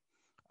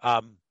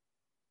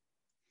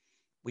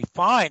we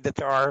find that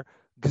there are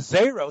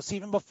gezeros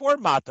even before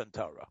Matan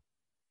Torah.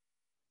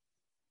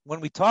 When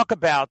we talk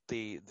about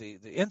the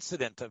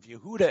incident of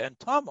Yehuda and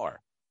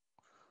Tamar,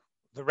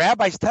 the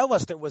rabbis tell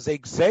us there was a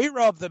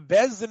gzera of the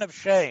Bezdin of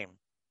Shem,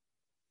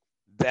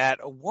 that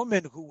a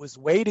woman who was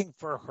waiting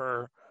for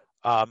her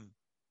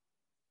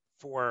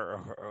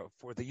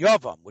for the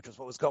Yavam, which is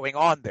what was going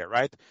on there,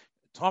 right?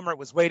 Tamar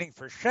was waiting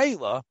for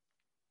Sheila,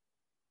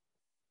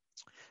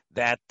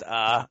 that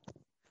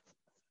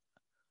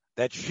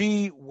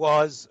she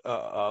was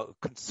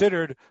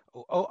considered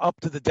up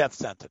to the death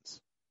sentence.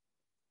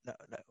 No,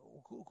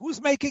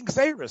 who's making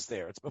Xeris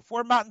there? It's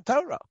before Matan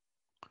Torah.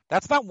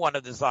 That's not one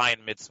of the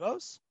Zion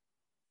mitzvos.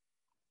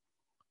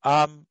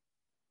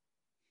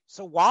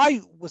 So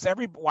why was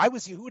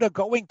Yehuda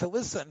going to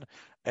listen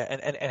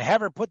and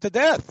have her put to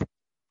death?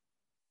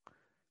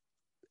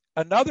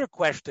 Another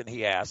question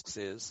he asks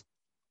is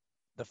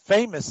the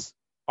famous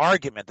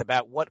argument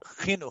about what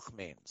chinuch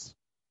means.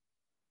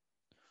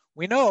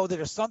 We know that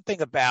there's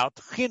something about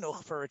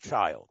chinuch for a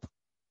child.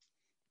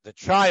 The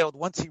child,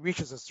 once he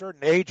reaches a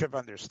certain age of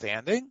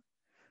understanding,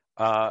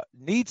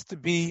 needs to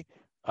be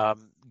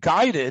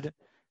guided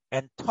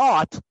and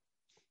taught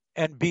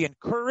and be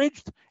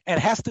encouraged and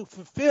has to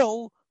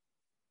fulfill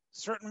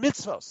certain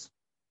mitzvos.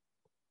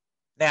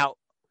 Now,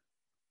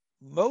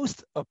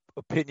 most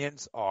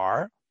opinions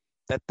are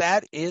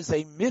that is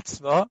a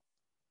mitzvah,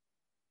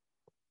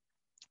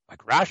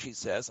 like Rashi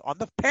says, on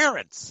the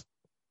parents.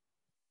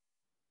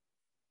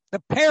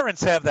 The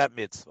parents have that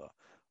mitzvah.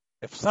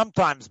 If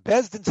sometimes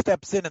Bezdin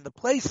steps in the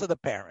place of the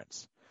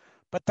parents.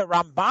 But the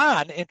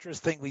Ramban,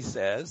 interestingly,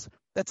 says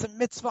that's a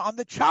mitzvah on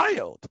the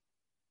child.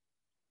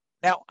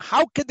 Now,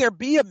 how could there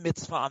be a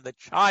mitzvah on the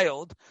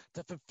child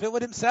to fulfill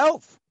it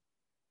himself?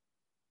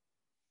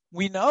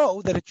 We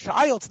know that a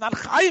child's not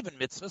chayiv in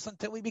mitzvahs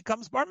until he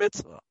becomes bar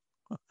mitzvah.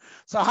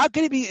 So how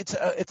can he be?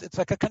 It's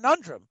like a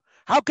conundrum.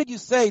 How could you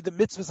say the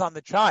mitzvah is on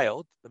the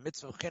child, the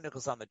mitzvah of chinuch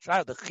is on the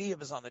child, the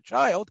chiyuv is on the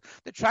child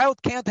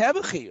can't have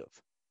a chiyuv?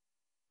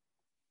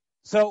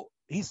 So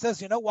he says,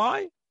 you know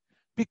why?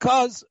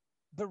 Because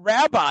the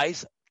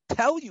rabbis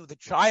tell you the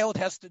child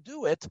has to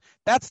do it.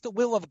 That's the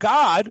will of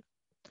God.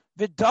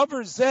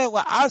 V'davar zeh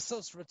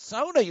la'asos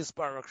ratzona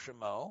yisbarach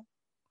shemo.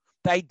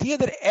 The idea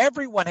that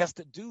everyone has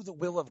to do the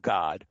will of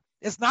God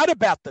is not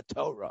about the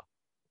Torah.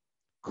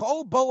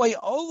 Kol bo'ei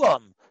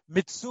olam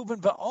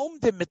mitzuvin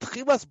v'omdim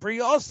mitchilas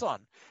briyoson.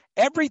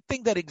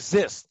 Everything that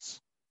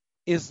exists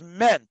is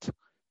meant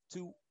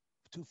to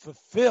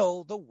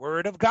fulfill the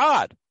word of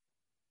God.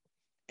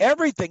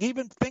 Everything,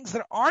 even things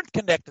that aren't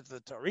connected to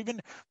the Torah,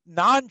 even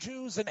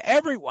non-Jews and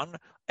everyone,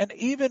 and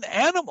even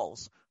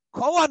animals.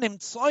 Kol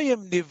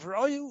hanimtsoyim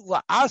nivroyu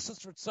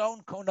la'asos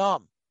ratzon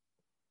konam.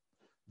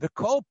 The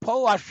kol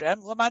po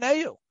Hashem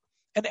l'maneu.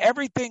 And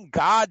everything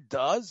God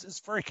does is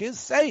for his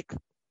sake.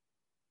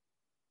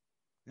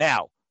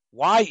 Now,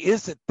 why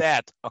is it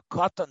that a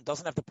katan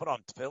doesn't have to put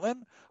on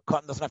tefillin? A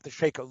katan doesn't have to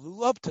shake a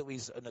lulav till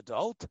he's an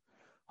adult?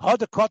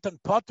 Hada katan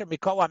pater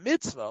mikol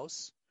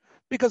mitzvos.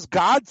 Because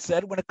God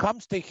said when it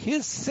comes to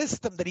his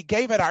system that he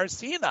gave at Har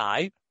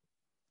Sinai,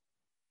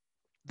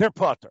 they're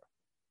pater.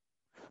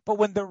 But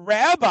when the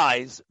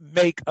rabbis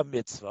make a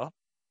mitzvah,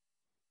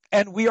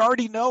 and we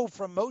already know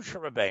from Moshe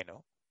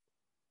Rabbeinu,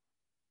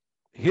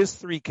 his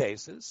 3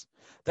 cases,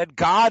 that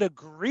God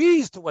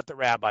agrees to what the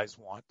rabbis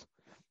want,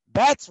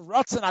 that's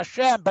Ratzon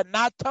Hashem, but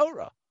not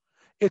Torah.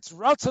 It's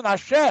Ratzon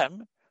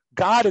Hashem,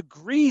 God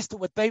agrees to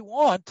what they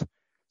want,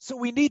 so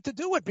we need to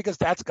do it because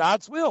that's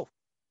God's will.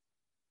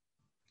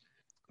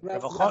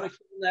 Rabbi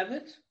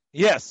Levitt?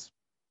 Yes.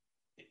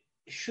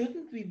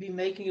 Shouldn't we be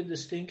making a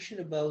distinction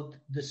about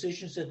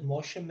decisions that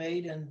Moshe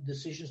made and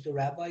decisions the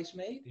rabbis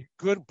made?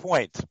 Good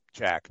point,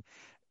 Jack.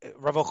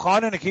 Rav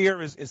Elchanan here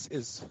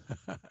is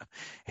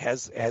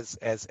has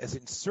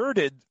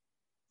inserted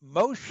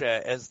Moshe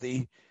as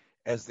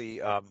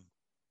the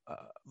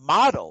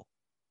model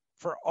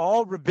for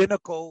all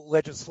rabbinical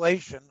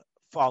legislation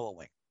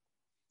following.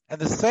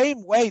 And the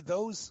same way,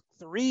 those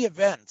 3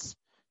 events,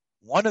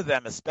 one of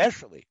them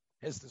especially,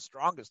 is the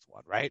strongest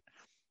one, right?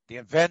 The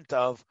event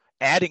of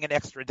adding an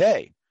extra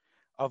day,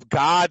 of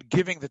God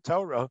giving the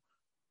Torah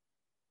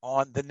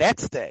on the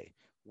next day,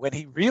 when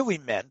he really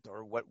meant,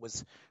 or what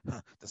was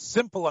the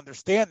simple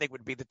understanding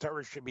would be the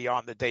Torah should be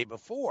on the day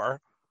before.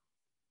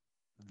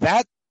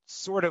 That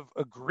sort of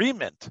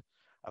agreement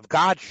of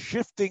God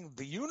shifting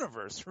the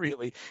universe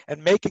really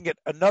and making it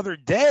another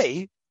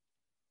day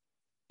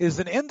is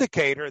an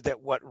indicator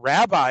that what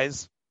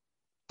rabbis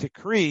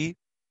decree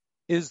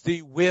is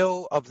the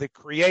will of the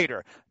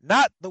Creator,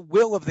 not the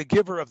will of the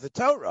giver of the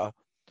Torah,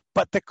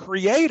 but the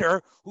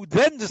Creator who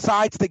then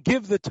decides to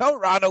give the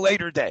Torah on a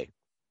later day.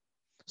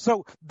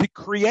 So the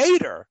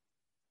Creator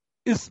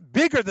is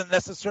bigger than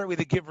necessarily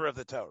the giver of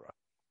the Torah.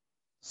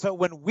 So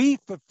when we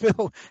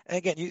fulfill, and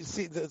again, you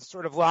see the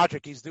sort of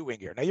logic he's doing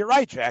here. Now you're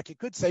right, Jack. You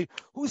could say,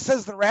 who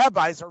says the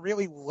rabbis are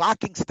really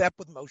locking step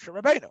with Moshe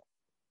Rabbeinu?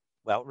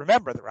 Well,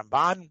 remember, the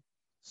Ramban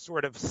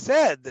sort of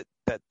said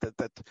that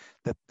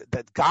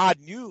God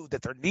knew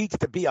that there needs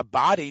to be a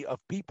body of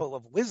people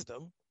of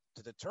wisdom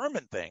to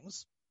determine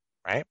things,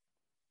 right?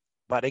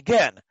 But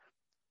again,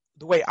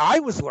 the way I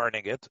was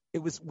learning it, it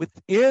was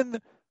within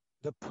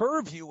the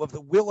purview of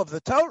the will of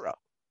the Torah.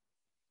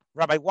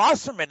 Rabbi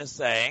Wasserman is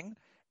saying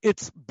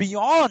it's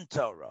beyond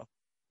Torah,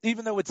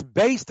 even though it's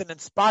based and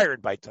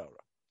inspired by Torah.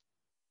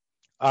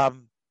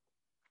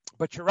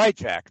 But you're right,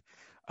 Jack.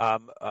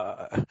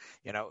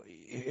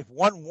 If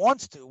one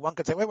wants to, one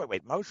could say,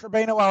 wait, Moshe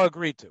Rabbeinu I'll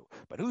agree to.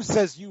 But who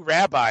says you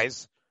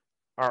rabbis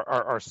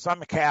are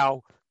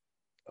somehow,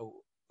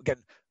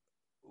 again,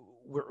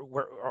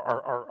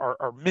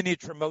 are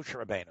miniature Moshe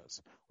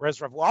Rabbeinus?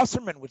 Whereas Rav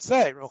Wasserman would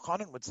say, Rav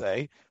Chanan would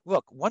say,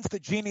 look, once the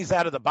genie's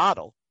out of the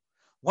bottle,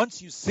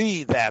 once you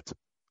see that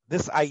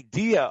this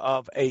idea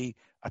of a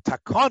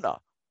takana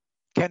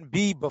can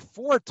be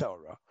before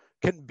Torah,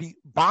 can be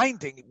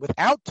binding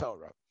without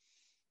Torah,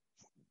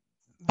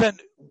 then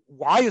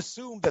why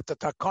assume that the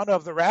takana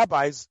of the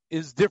rabbis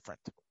is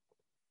different?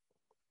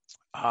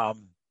 Rav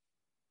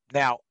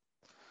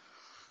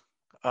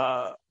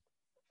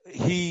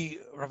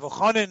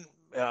Elchanan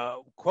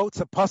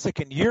quotes a pasuk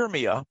in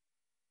Yirmiyah,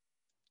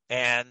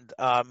 and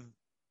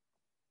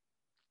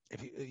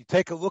if you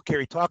take a look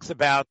here, he talks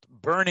about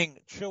burning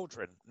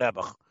children,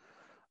 Nebuch,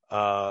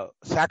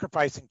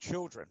 sacrificing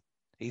children.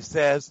 He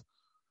says,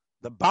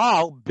 the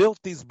Baal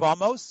built these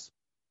bamos,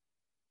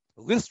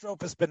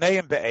 listropes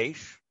b'neim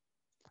be'esh,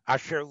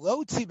 asher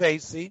lo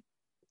tzivesi,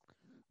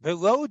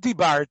 velo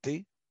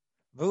dibarti,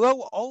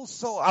 velo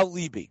also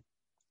alibi.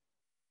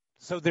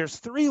 So there's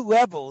 3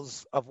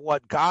 levels of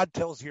what God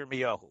tells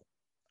Yirmiyahu.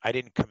 I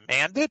didn't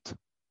command it,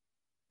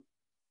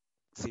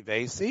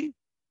 tzivesi,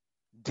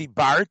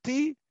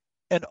 dibarti,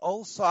 and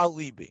also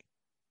alibi.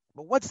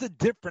 But what's the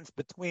difference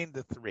between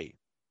the 3?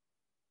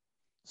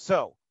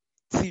 So,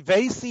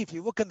 tzivesi, if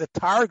you look in the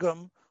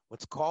Targum,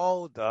 what's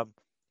called, the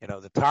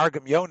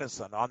Targum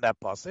Yonasan on that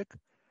pasuk,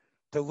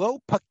 the lo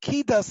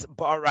pakidas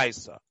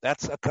ba'araisa,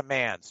 that's a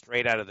command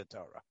straight out of the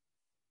Torah.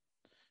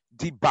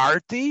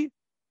 Dibarti,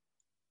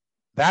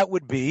 that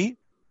would be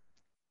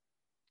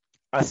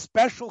a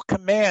special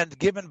command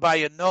given by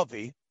a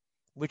Novi,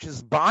 which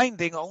is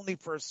binding only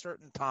for a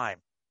certain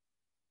time.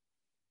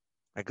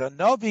 Like a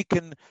Novi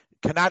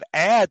cannot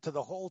add to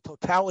the whole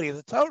totality of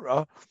the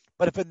Torah,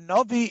 but if a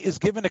Novi is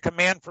given a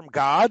command from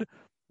God,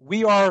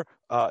 we are,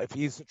 if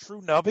he's a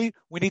true Novi,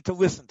 we need to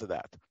listen to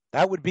that.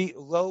 That would be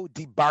lo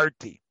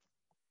dibarti.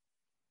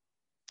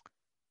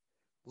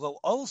 Lo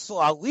also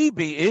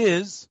alibi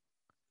is,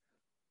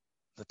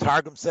 the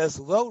Targum says,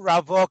 lo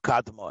ravo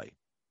kadmoi.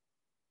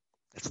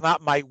 It's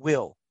not my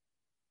will.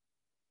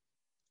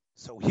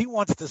 So he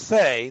wants to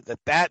say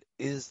that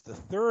is the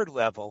 3rd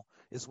level,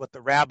 is what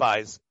the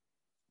rabbis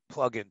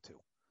plug into,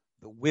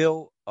 the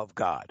will of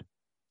God.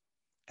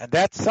 And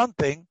that's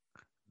something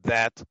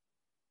that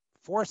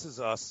forces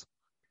us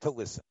to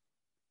listen.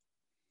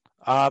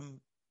 Now,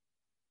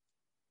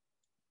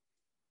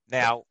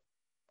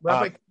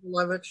 Rabbi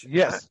Kivelevitz,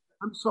 yes.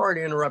 I'm sorry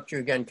to interrupt you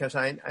again, because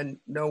I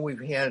know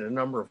we've had a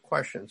number of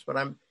questions, but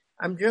I'm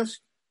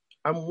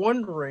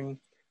wondering,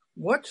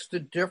 what's the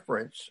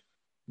difference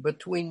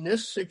between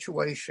this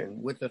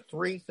situation with the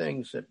 3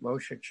 things that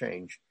Moshe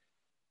changed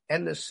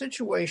and the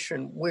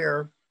situation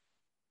where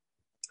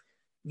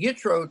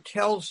Yitro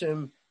tells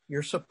him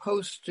you're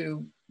supposed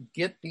to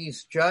get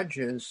these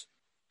judges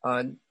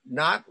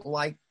not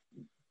like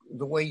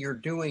the way you're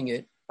doing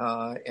it,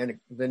 and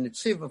the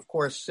Netziv, of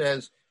course,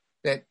 says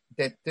that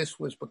this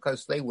was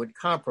because they would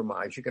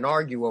compromise. You can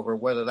argue over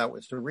whether that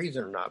was the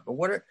reason or not, but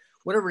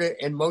whatever it is,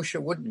 and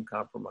Moshe wouldn't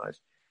compromise,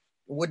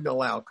 wouldn't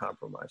allow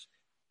compromise.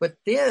 But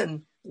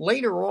then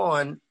later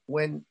on,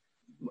 when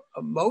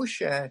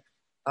Moshe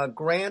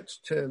grants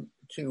to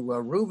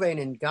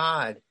Reuven and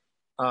Gad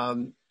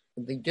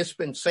the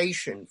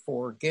dispensation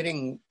for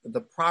getting the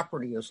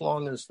property as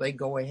long as they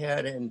go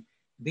ahead and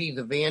be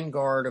the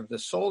vanguard of the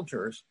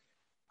soldiers,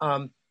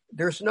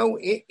 there's no.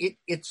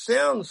 It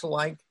sounds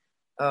like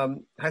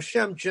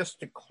Hashem just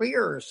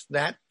declares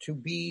that to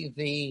be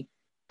the.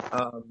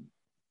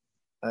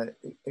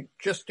 It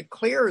just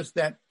declares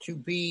that to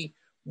be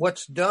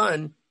what's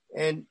done,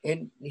 and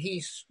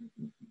he's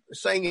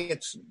saying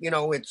it's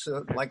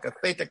like a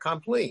fait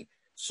accompli.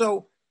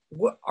 So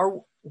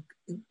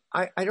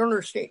I don't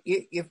understand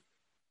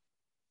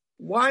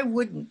why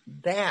wouldn't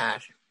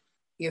that,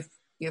 if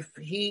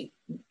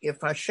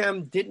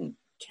Hashem didn't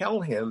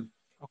tell him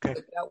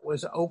that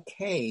was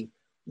okay,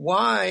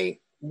 why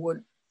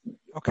would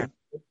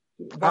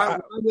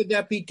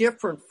that be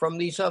different from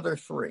these other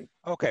 3?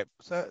 Okay,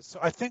 so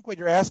I think what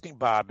you're asking,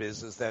 Bob,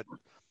 is that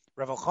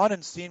Rav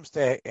Elchanan seems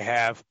to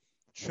have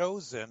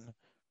chosen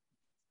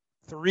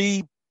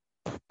 3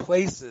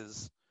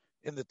 places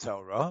in the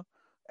Torah,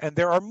 and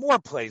there are more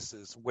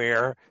places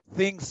where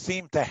things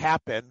seem to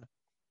happen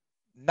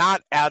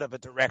not out of a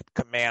direct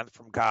command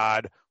from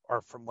God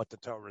or from what the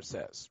Torah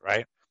says,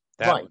 right?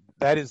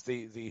 That is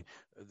the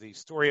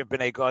story of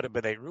Bnei Gad and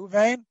Bnei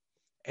Ruvain,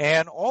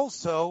 and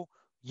also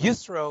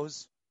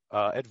Yisro's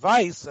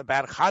advice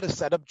about how to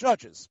set up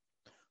judges.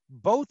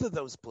 Both of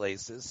those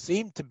places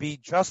seem to be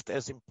just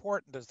as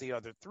important as the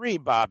other 3,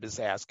 Bob is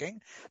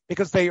asking,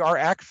 because they are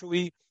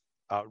actually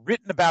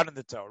written about in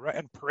the Torah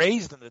and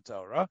praised in the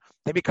Torah.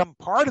 They become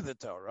part of the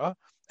Torah,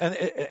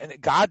 and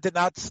God did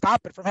not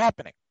stop it from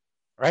happening,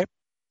 right?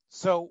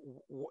 So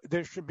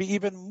there should be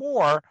even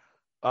more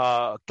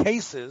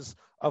cases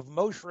of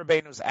Moshe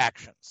Rabbeinu's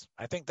actions.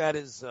 I think that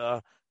is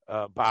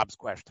Bob's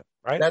question,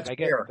 right? That's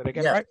fair. Did I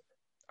get it right?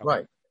 Okay.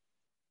 Right.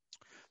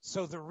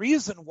 So the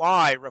reason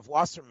why Rav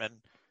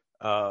Wasserman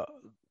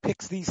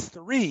picks these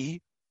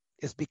 3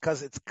 is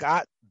because it's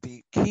got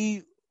the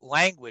key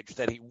language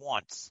that he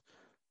wants,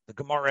 the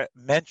Gemara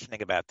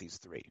mentioning about these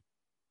 3.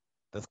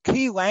 The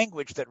key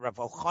language that Rav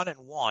Elchanan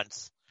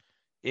wants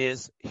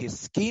is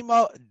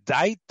hiskima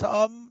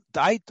daito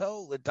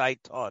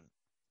l'daiton.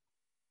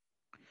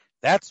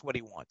 That's what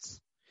he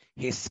wants.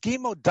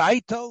 Hiskimo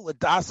daito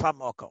l'das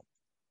hamokom.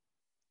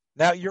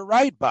 Now, you're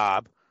right,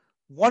 Bob.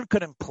 One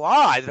could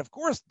imply that, of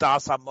course,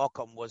 das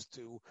hamokom was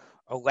to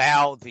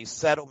allow the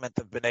settlement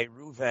of Bnei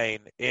Ruvain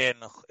in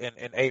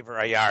Aver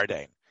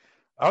Ayardain.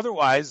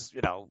 Otherwise,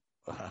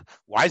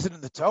 why is it in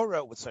the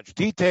Torah with such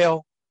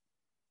detail?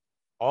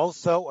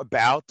 Also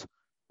about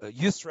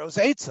Yisro's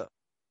Eitzah.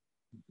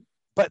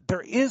 But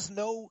there is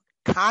no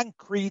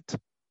concrete,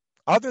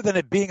 other than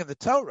it being in the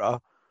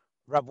Torah.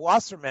 Rav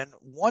Wasserman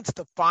wants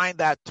to find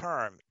that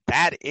term.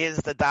 That is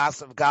the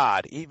Das of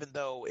God, even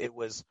though it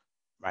was,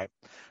 right?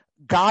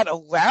 God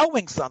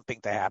allowing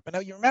something to happen. Now,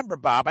 you remember,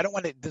 Bob, I don't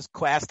want this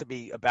class to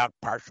be about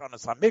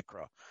Parshanas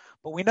HaMikra,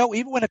 but we know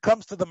even when it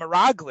comes to the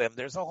Meraglim,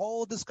 there's a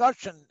whole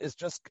discussion. Is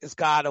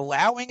God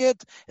allowing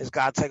it? Is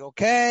God saying,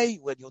 okay,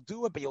 well, you'll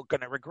do it, but you're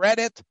going to regret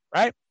it,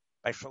 right?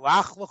 By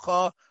Shalach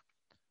L'cha.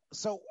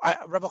 So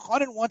Rabbi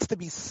Chanan wants to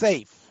be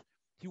safe.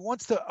 He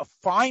wants to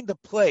find a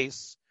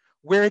place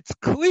where it's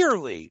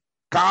clearly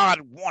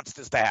God wants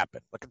this to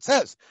happen. Like it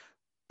says,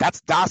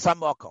 that's Das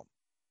HaMakom.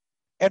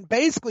 And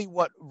basically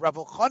what Rav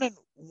Chanan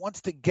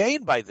wants to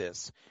gain by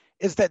this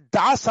is that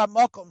Das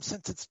HaMakom,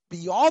 since it's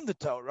beyond the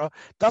Torah,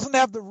 doesn't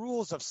have the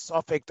rules of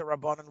Safek the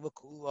Rabbanan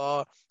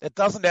L'Kula. It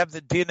doesn't have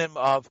the dinim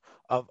of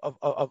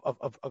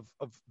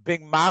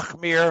being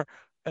machmir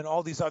and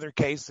all these other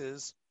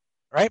cases,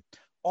 right?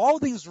 All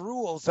these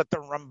rules that the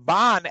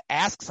Ramban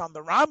asks on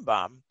the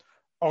Rambam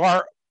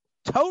are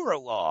Torah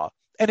law.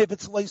 And if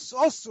it's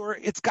leisosur,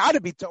 it's got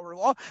to be Torah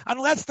law,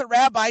 unless the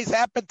rabbis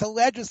happen to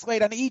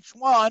legislate on each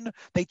one.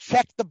 They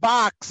check the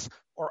box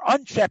or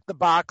uncheck the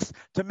box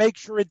to make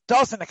sure it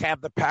doesn't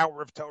have the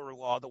power of Torah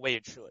law the way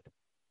it should.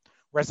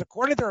 Whereas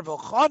according to Rav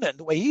Chanan,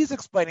 the way he's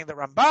explaining the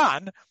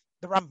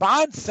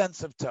Ramban's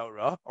sense of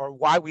Torah, or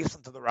why we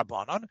listen to the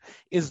Rabbanon,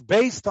 is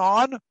based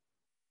on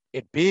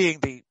it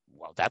being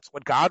that's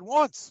what God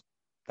wants.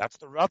 That's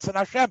the Ratzon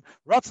Hashem.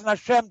 Ratzon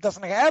Hashem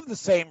doesn't have the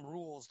same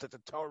rules that the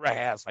Torah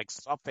has, like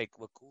Safek,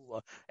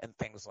 L'Kula, and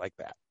things like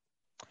that.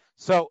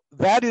 So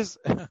that is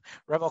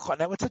Rav Chanan.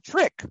 Now it's a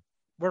trick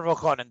what Rav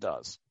Chanan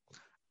does.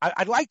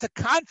 I'd like to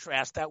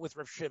contrast that with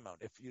Rav Shimon,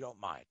 if you don't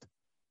mind.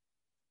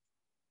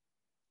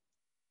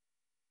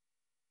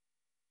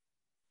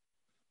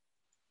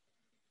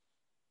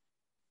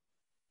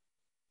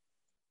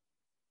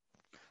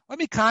 Let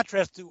me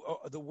contrast to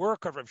the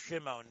work of Rav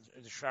Shimon,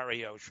 the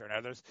Shari Yosher, and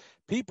others.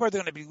 People are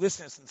going to be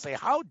listening and say,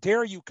 how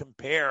dare you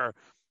compare,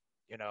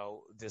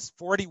 this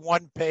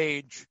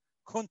 41-page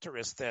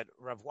Kunteris that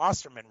Rav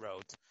Wasserman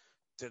wrote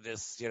to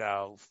this,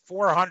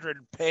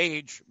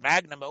 400-page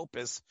magnum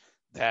opus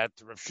that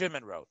Rav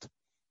Shimon wrote.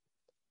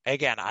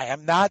 Again, I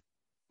am not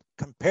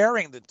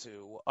comparing the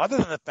two, other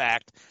than the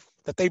fact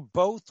that they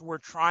both were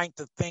trying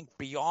to think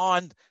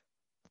beyond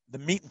the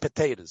meat and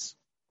potatoes.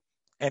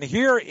 And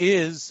here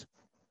is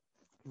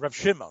Rav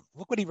Shimon.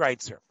 Look what he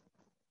writes here.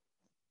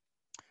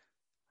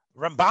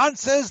 Ramban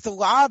says the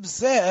Lav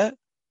Zeh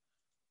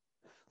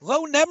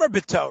Lo Nemer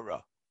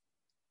B'Torah.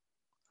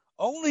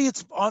 Only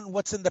it's on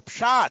what's in the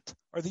Pshat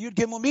or the Yud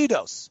Gimel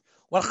Midos.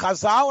 Well,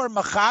 Chazal or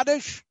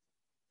Machadish,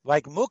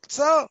 like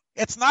Muktzah,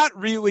 it's not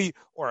really,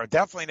 or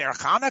definitely Ner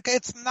Chanukah,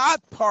 it's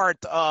not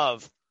part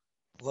of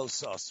Lo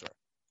Soser.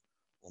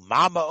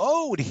 Mama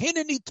Od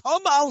Hineni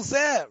Tom Al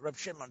Zeh, Rav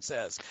Shimon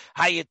says.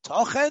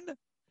 Hayitochen.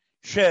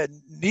 We're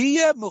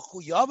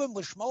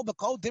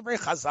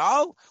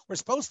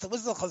supposed to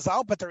listen to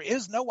Chazal, but there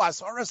is no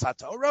Asoras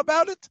HaTorah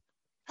about it?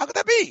 How could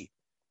that be?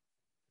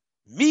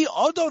 Mi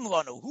Odon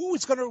Lanu, who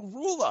is going to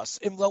rule us?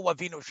 Im Lo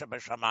Avinu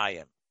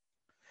Shebashamayim.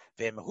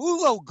 Vim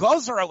Hulo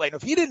Gozer Aleinu.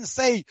 If he didn't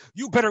say,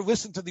 you better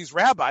listen to these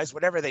rabbis,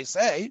 whatever they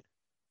say,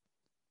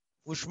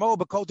 L'shmo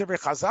B'kol Divrei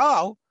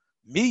Chazal,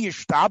 Mi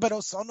Yishtabed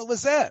Osonu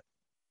Lezeh.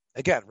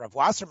 Again, Rav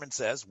Wasserman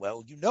says,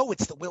 well,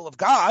 it's the will of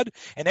God,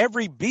 and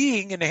every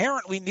being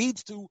inherently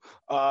needs to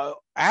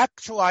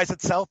actualize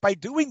itself by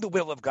doing the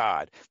will of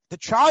God. The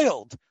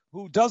child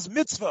who does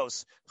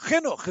mitzvos,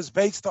 chinuch, is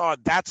based on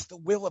that's the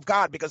will of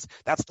God, because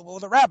that's the will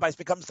of the rabbis,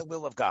 becomes the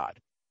will of God.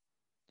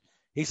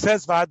 He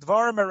says,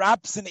 V'advar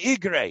merapsin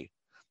igre.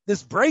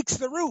 This breaks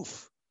the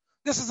roof.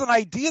 This is an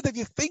idea that if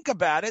you think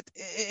about it,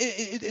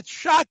 it's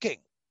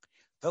shocking.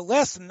 The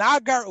less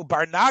nagar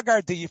ubar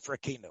nagar de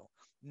yifrakinu.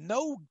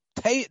 No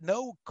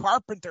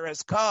carpenter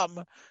has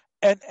come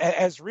and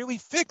has really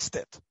fixed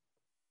it.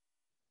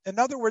 In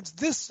other words,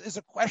 this is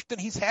a question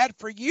he's had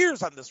for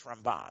years on this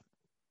Ramban.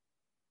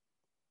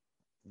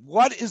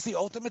 What is the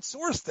ultimate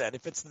source then,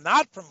 if it's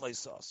not from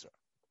Leisoser?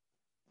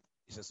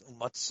 He says,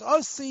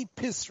 Umatzasi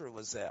Pisru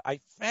Lazeh.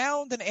 I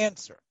found an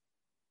answer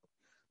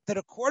that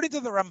according to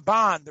the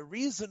Ramban, the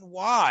reason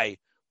why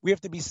we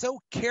have to be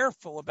so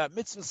careful about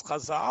mitzvahs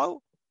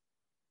chazal,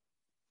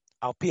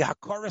 al pi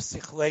hakora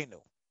sichlenu,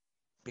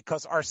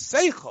 because our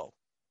seichel,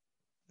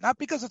 not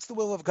because it's the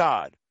will of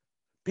God,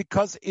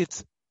 because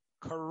it's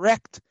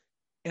correct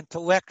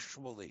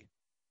intellectually.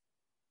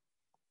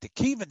 They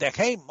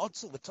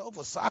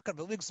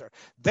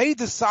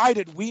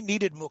decided we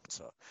needed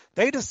muktzah.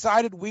 They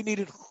decided we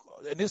needed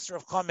an Isra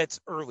of Chametz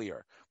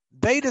earlier.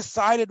 They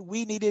decided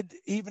we needed,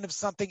 even if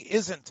something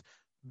isn't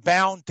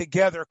bound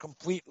together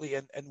completely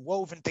and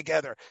woven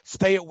together,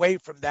 stay away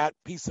from that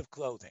piece of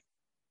clothing.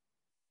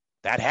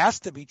 That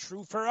has to be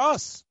true for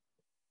us.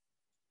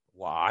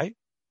 Why?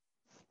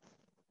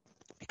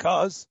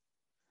 Because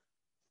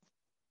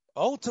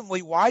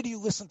ultimately, why do you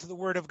listen to the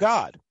word of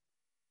God?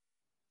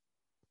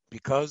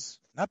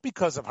 Not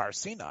because of Har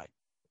Sinai.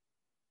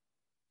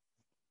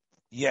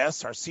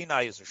 Yes, Har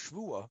Sinai is a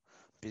shvuah,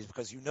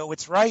 because you know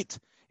it's right.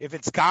 If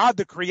it's God,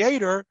 the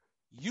creator,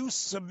 you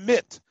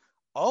submit.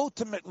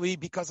 Ultimately,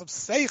 because of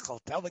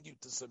seichel telling you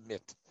to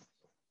submit.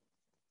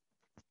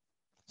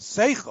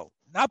 Seichel,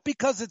 not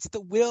because it's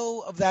the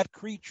will of that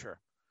creature.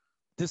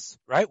 This,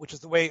 right, which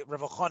is the way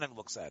Rav Elchanan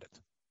looks at it.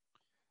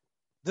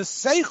 The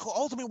Seichel,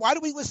 ultimately, why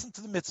do we listen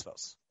to the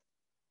mitzvahs?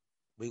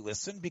 We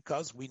listen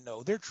because we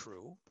know they're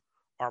true.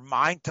 Our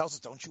mind tells us,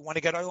 don't you want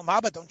to get Olam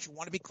Haba? Don't you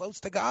want to be close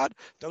to God?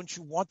 Don't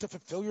you want to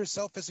fulfill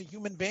yourself as a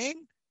human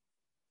being?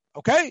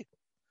 Okay.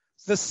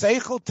 The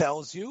Seichel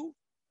tells you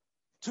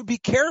to be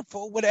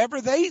careful whatever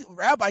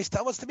rabbis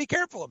tell us to be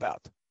careful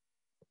about.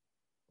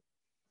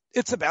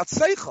 It's about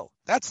Seichel.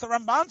 That's the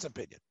Ramban's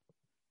opinion.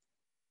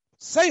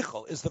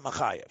 Seichel is the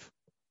Machayev.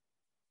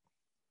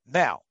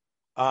 Now,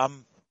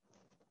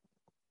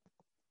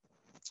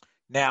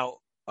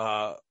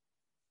 Rav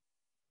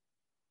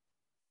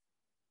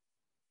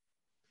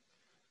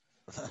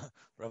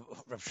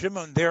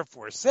Shimon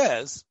therefore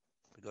says,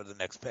 we go to the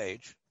next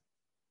page.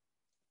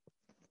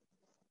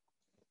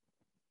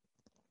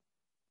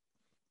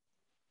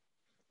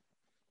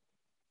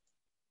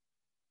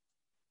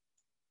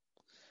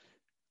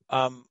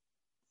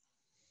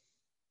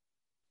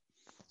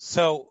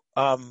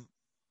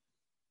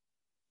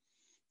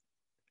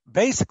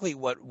 Basically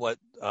what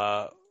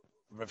Rav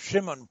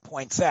Shimon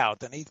points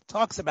out, and he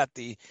talks about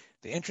the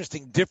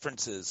interesting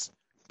differences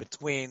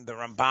between the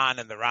Ramban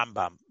and the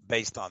Rambam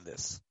based on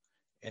this,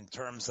 in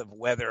terms of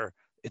whether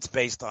it's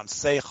based on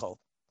Seichel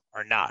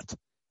or not,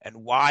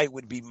 and why it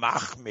would be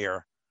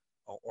Machmir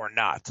or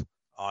not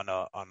on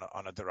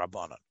a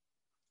Derabanan.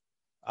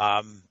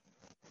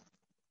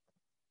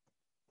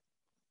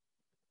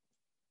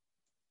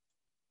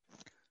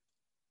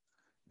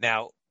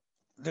 Now,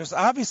 there's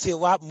obviously a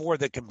lot more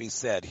that can be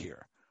said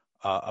here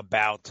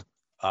about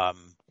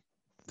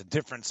the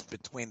difference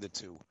between the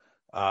two.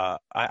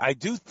 I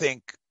do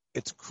think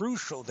it's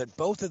crucial that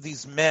both of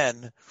these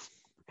men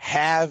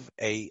have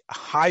a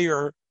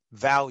higher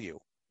value.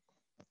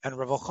 And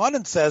Rav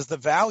Elchanan says the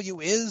value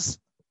is,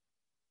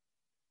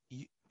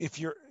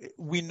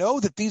 we know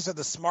that these are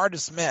the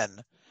smartest men,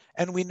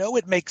 and we know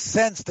it makes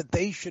sense that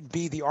they should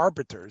be the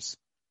arbiters.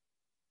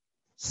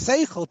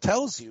 Seichel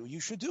tells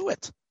you should do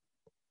it.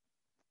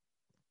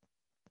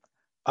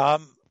 I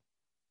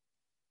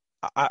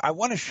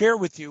want to share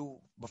with you,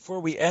 before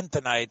we end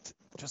tonight,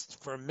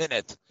 just for a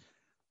minute,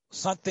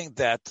 something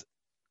that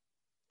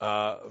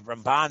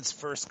Ramban's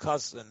first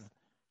cousin,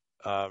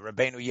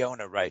 Rabbeinu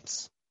Yonah,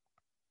 writes.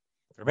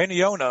 Rabbeinu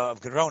Yonah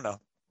of Gerona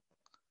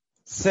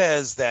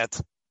says that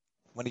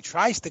when he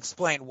tries to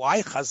explain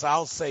why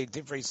Chazal say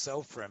Divrei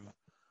Sofrim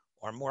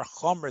are more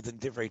chomer than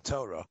Divrei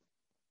Torah,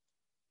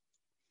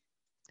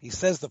 he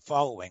says the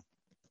following.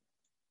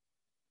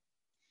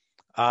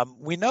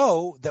 We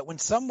know that when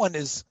someone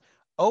is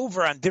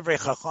over on Divrei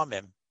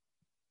Chachamim,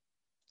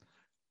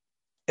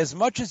 as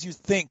much as you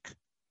think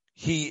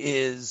he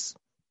is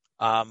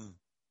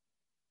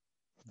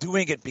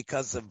doing it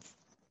because of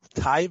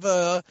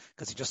taiva,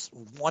 because he just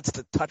wants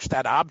to touch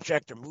that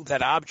object or move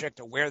that object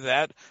or wear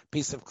that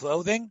piece of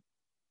clothing,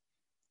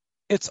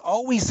 it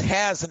always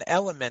has an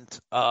element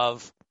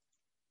of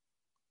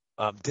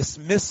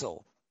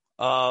dismissal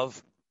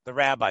of the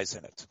rabbis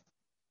in it.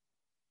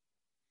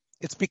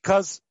 It's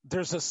because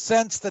there's a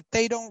sense that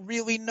they don't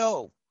really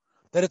know,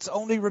 that it's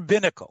only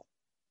rabbinical,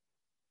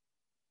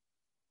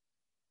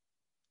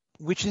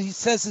 which he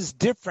says is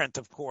different,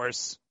 of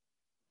course,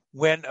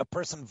 when a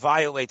person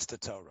violates the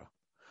Torah.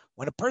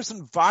 When a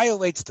person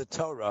violates the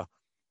Torah,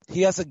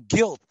 he has a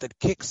guilt that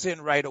kicks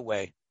in right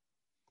away,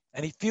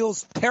 and he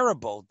feels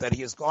terrible that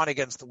he has gone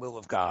against the will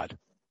of God.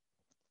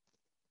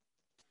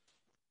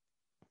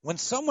 When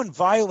someone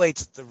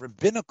violates the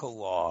rabbinical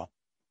law,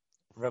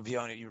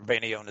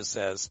 Rabbeinu Yonah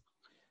says,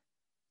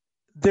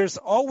 there's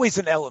always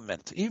an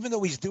element, even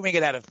though he's doing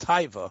it out of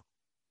taiva,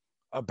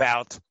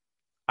 about,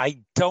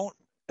 I don't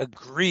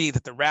agree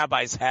that the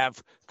rabbis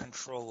have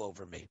control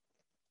over me.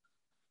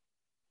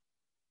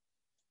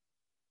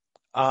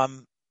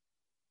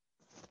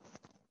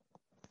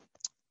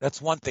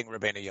 That's one thing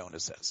Rabbeinu Yonah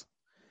says.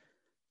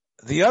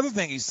 The other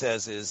thing he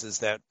says is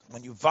that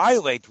when you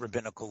violate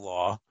rabbinical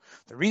law,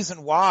 the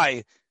reason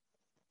why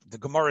the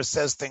Gemara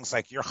says things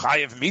like you're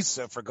chayav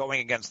misa for going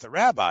against the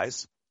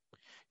rabbis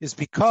is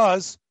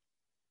because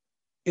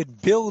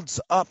it builds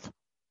up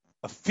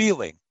a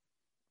feeling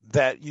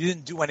that you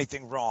didn't do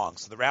anything wrong,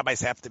 so the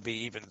rabbis have to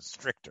be even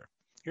stricter.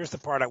 Here's the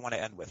part I want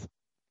to end with.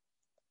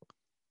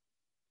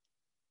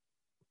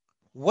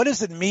 What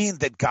does it mean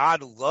that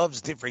God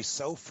loves Divrei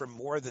Sofrim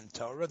more than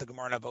Torah? The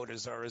Gemara in Avodah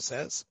Zarah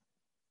says.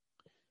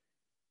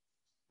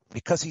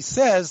 Because he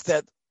says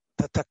that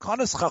the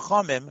Takanos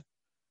Chachamim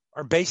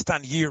are based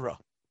on Yira.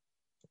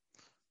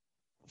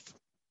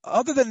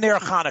 Other than Ner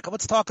Chanukah,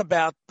 let's talk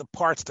about the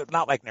parts that are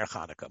not like Ner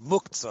Chanukah,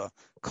 Muktzah,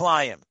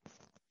 Klayim.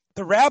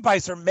 The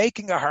rabbis are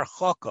making a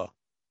harchaka,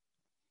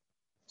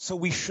 so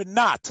we should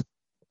not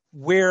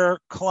wear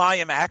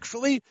Klayim.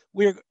 Actually,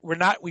 we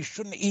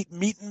shouldn't eat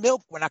meat and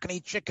milk. We're not going to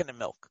eat chicken and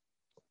milk.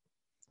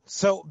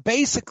 So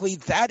basically,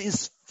 that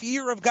is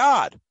fear of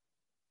God.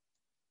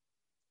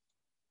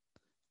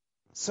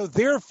 So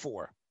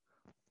therefore,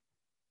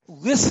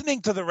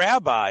 listening to the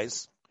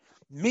rabbis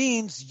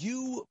means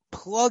you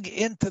plug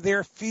into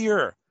their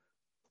fear.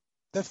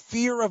 the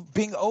fear of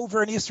being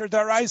over an Isser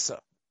Daraisa.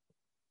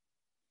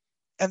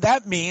 And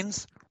that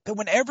means that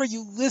whenever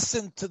you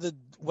listen to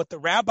what the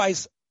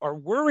rabbis are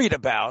worried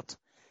about,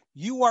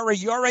 you are a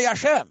Yorei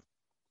Hashem.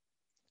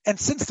 And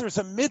since there's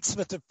a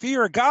mitzvah to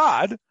fear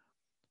God,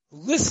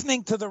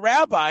 listening to the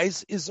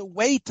rabbis is a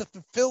way to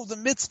fulfill the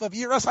mitzvah of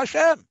Yiras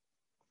Hashem.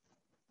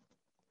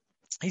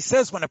 He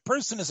says when a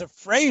person is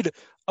afraid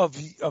of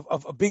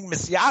being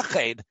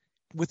misyached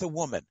with a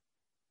woman,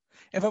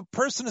 if a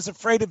person is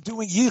afraid of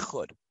doing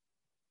yichud,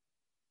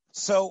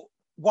 so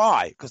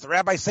why? Because the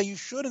rabbis say you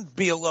shouldn't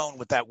be alone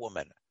with that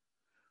woman.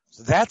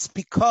 So that's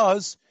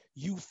because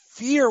you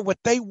fear what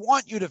they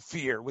want you to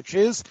fear, which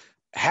is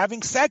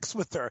having sex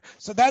with her.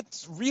 So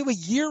that's really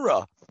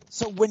yira.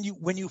 So when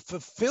you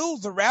fulfill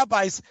the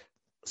rabbi's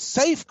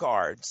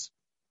safeguards,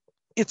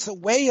 it's a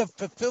way of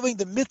fulfilling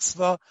the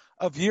mitzvah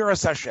of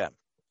Yiras Hashem.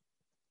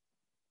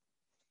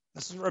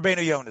 This is what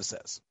Rabbeinu Yonah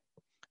says.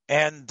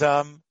 And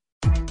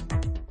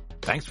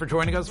thanks for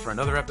joining us for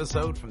another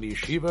episode from the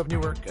Yeshiva of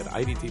Newark at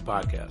IDT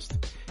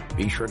Podcast.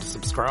 Be sure to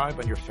subscribe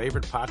on your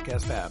favorite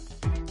podcast app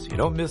so you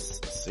don't miss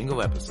a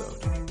single episode.